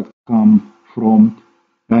products come from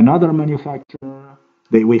another manufacturer.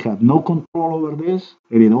 We have no control over this,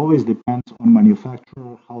 and it always depends on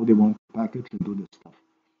manufacturer how they want to package and do this stuff.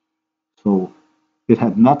 So it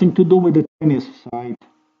had nothing to do with the Chinese side.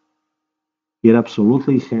 It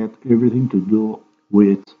absolutely had everything to do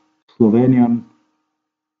with Slovenian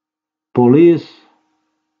police.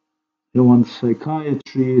 You want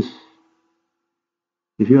psychiatrists.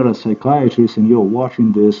 If you're a psychiatrist and you're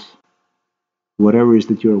watching this, whatever it is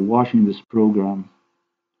that you're watching this program,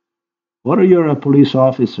 or you're a police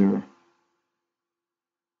officer,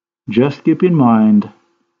 just keep in mind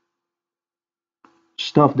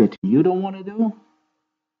stuff that you don't want to do,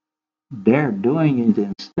 they're doing it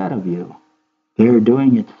instead of you. They're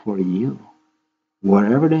doing it for you,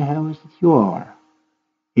 wherever the hell is that you are.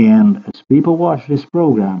 And as people watch this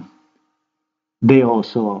program, they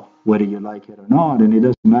also, whether you like it or not, and it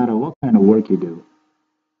doesn't matter what kind of work you do,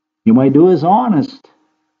 you might do as honest.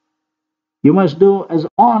 You must do as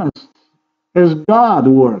honest as God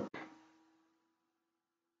work.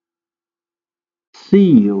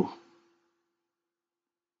 See you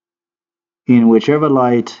in whichever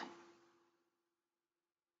light.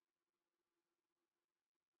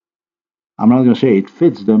 I'm not going to say it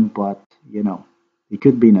fits them, but it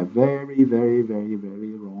could be in a very, very, very,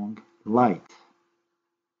 very wrong light.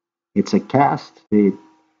 It's a cast, a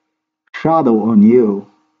shadow on you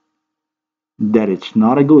that it's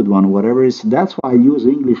not a good one, whatever it is. That's why I use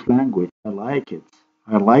English language. I like it.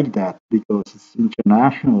 I like that because it's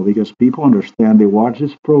international, because people understand, they watch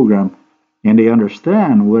this program and they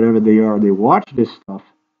understand wherever they are, they watch this stuff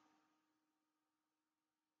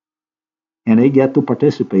and they get to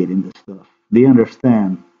participate in this stuff. They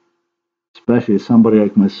understand, especially somebody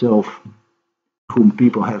like myself, whom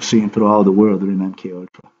people have seen throughout the world during MK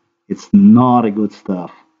Ultra. It's not a good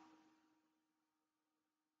stuff.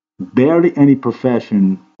 Barely any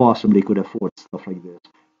profession possibly could afford stuff like this.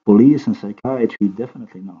 Police and psychiatry,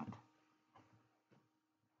 definitely not.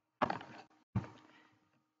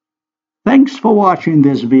 Thanks for watching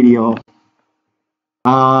this video.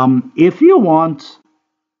 If you want,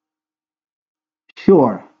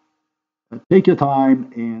 sure, take your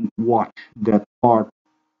time and watch that part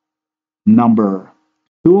number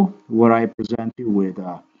 2, where I present you with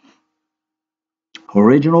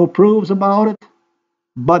original proofs about it.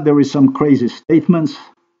 But there is some crazy statements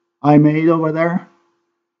I made over there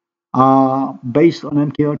based on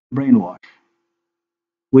MK brainwash,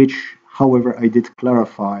 which, however, I did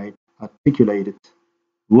clarify, articulated,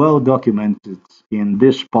 well documented in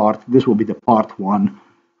this part. This will be the part 1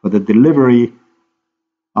 for the delivery,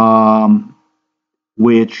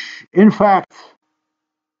 which in fact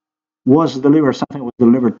something was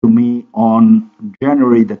delivered to me on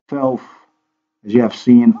January the 12th, as you have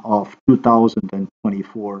seen, of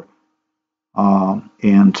 2024.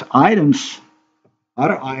 And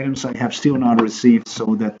other items I have still not received,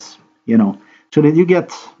 so that so that you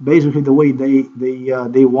get basically the way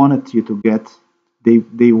they wanted you to get.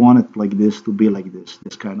 They wanted like this to be like this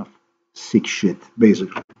kind of sick shit,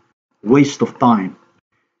 basically waste of time.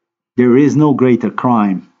 There is no greater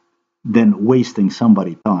crime than wasting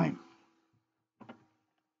somebody time.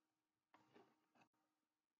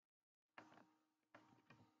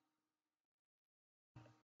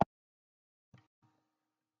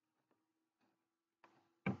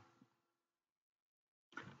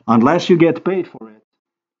 Unless you get paid for it.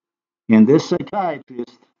 And this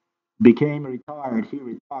psychiatrist became retired. He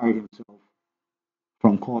retired himself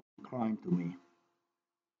from causing crime to me.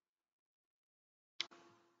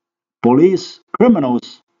 Police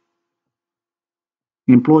criminals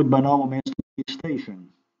employed by Novo Mesto Police Station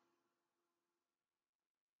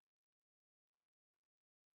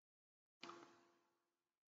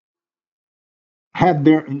had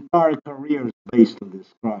their entire careers based on this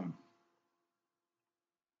crime.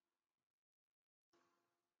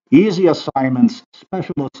 Easy assignments,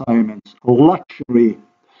 special assignments, luxury,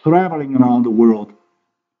 traveling around the world,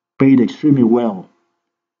 paid extremely well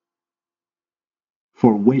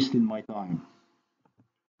for wasting my time.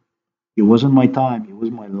 It wasn't my time, it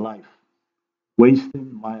was my life.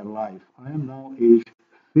 Wasting my life. I am now age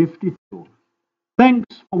 52.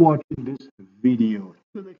 Thanks for watching this video.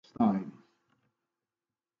 Till next time.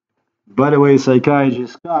 By the way,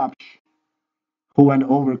 psychiatrist Scotch, who went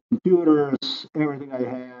over computers, everything I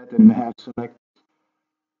had, and have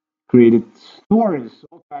created stories,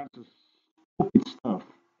 all kinds of stupid stuff.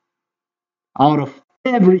 Out of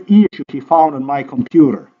every issue he found on my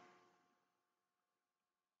computer,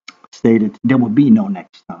 stated there will be no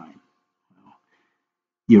next time.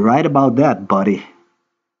 You're right about that, buddy,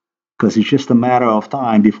 because it's just a matter of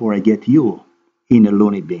time before I get you in a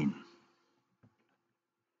loony bin.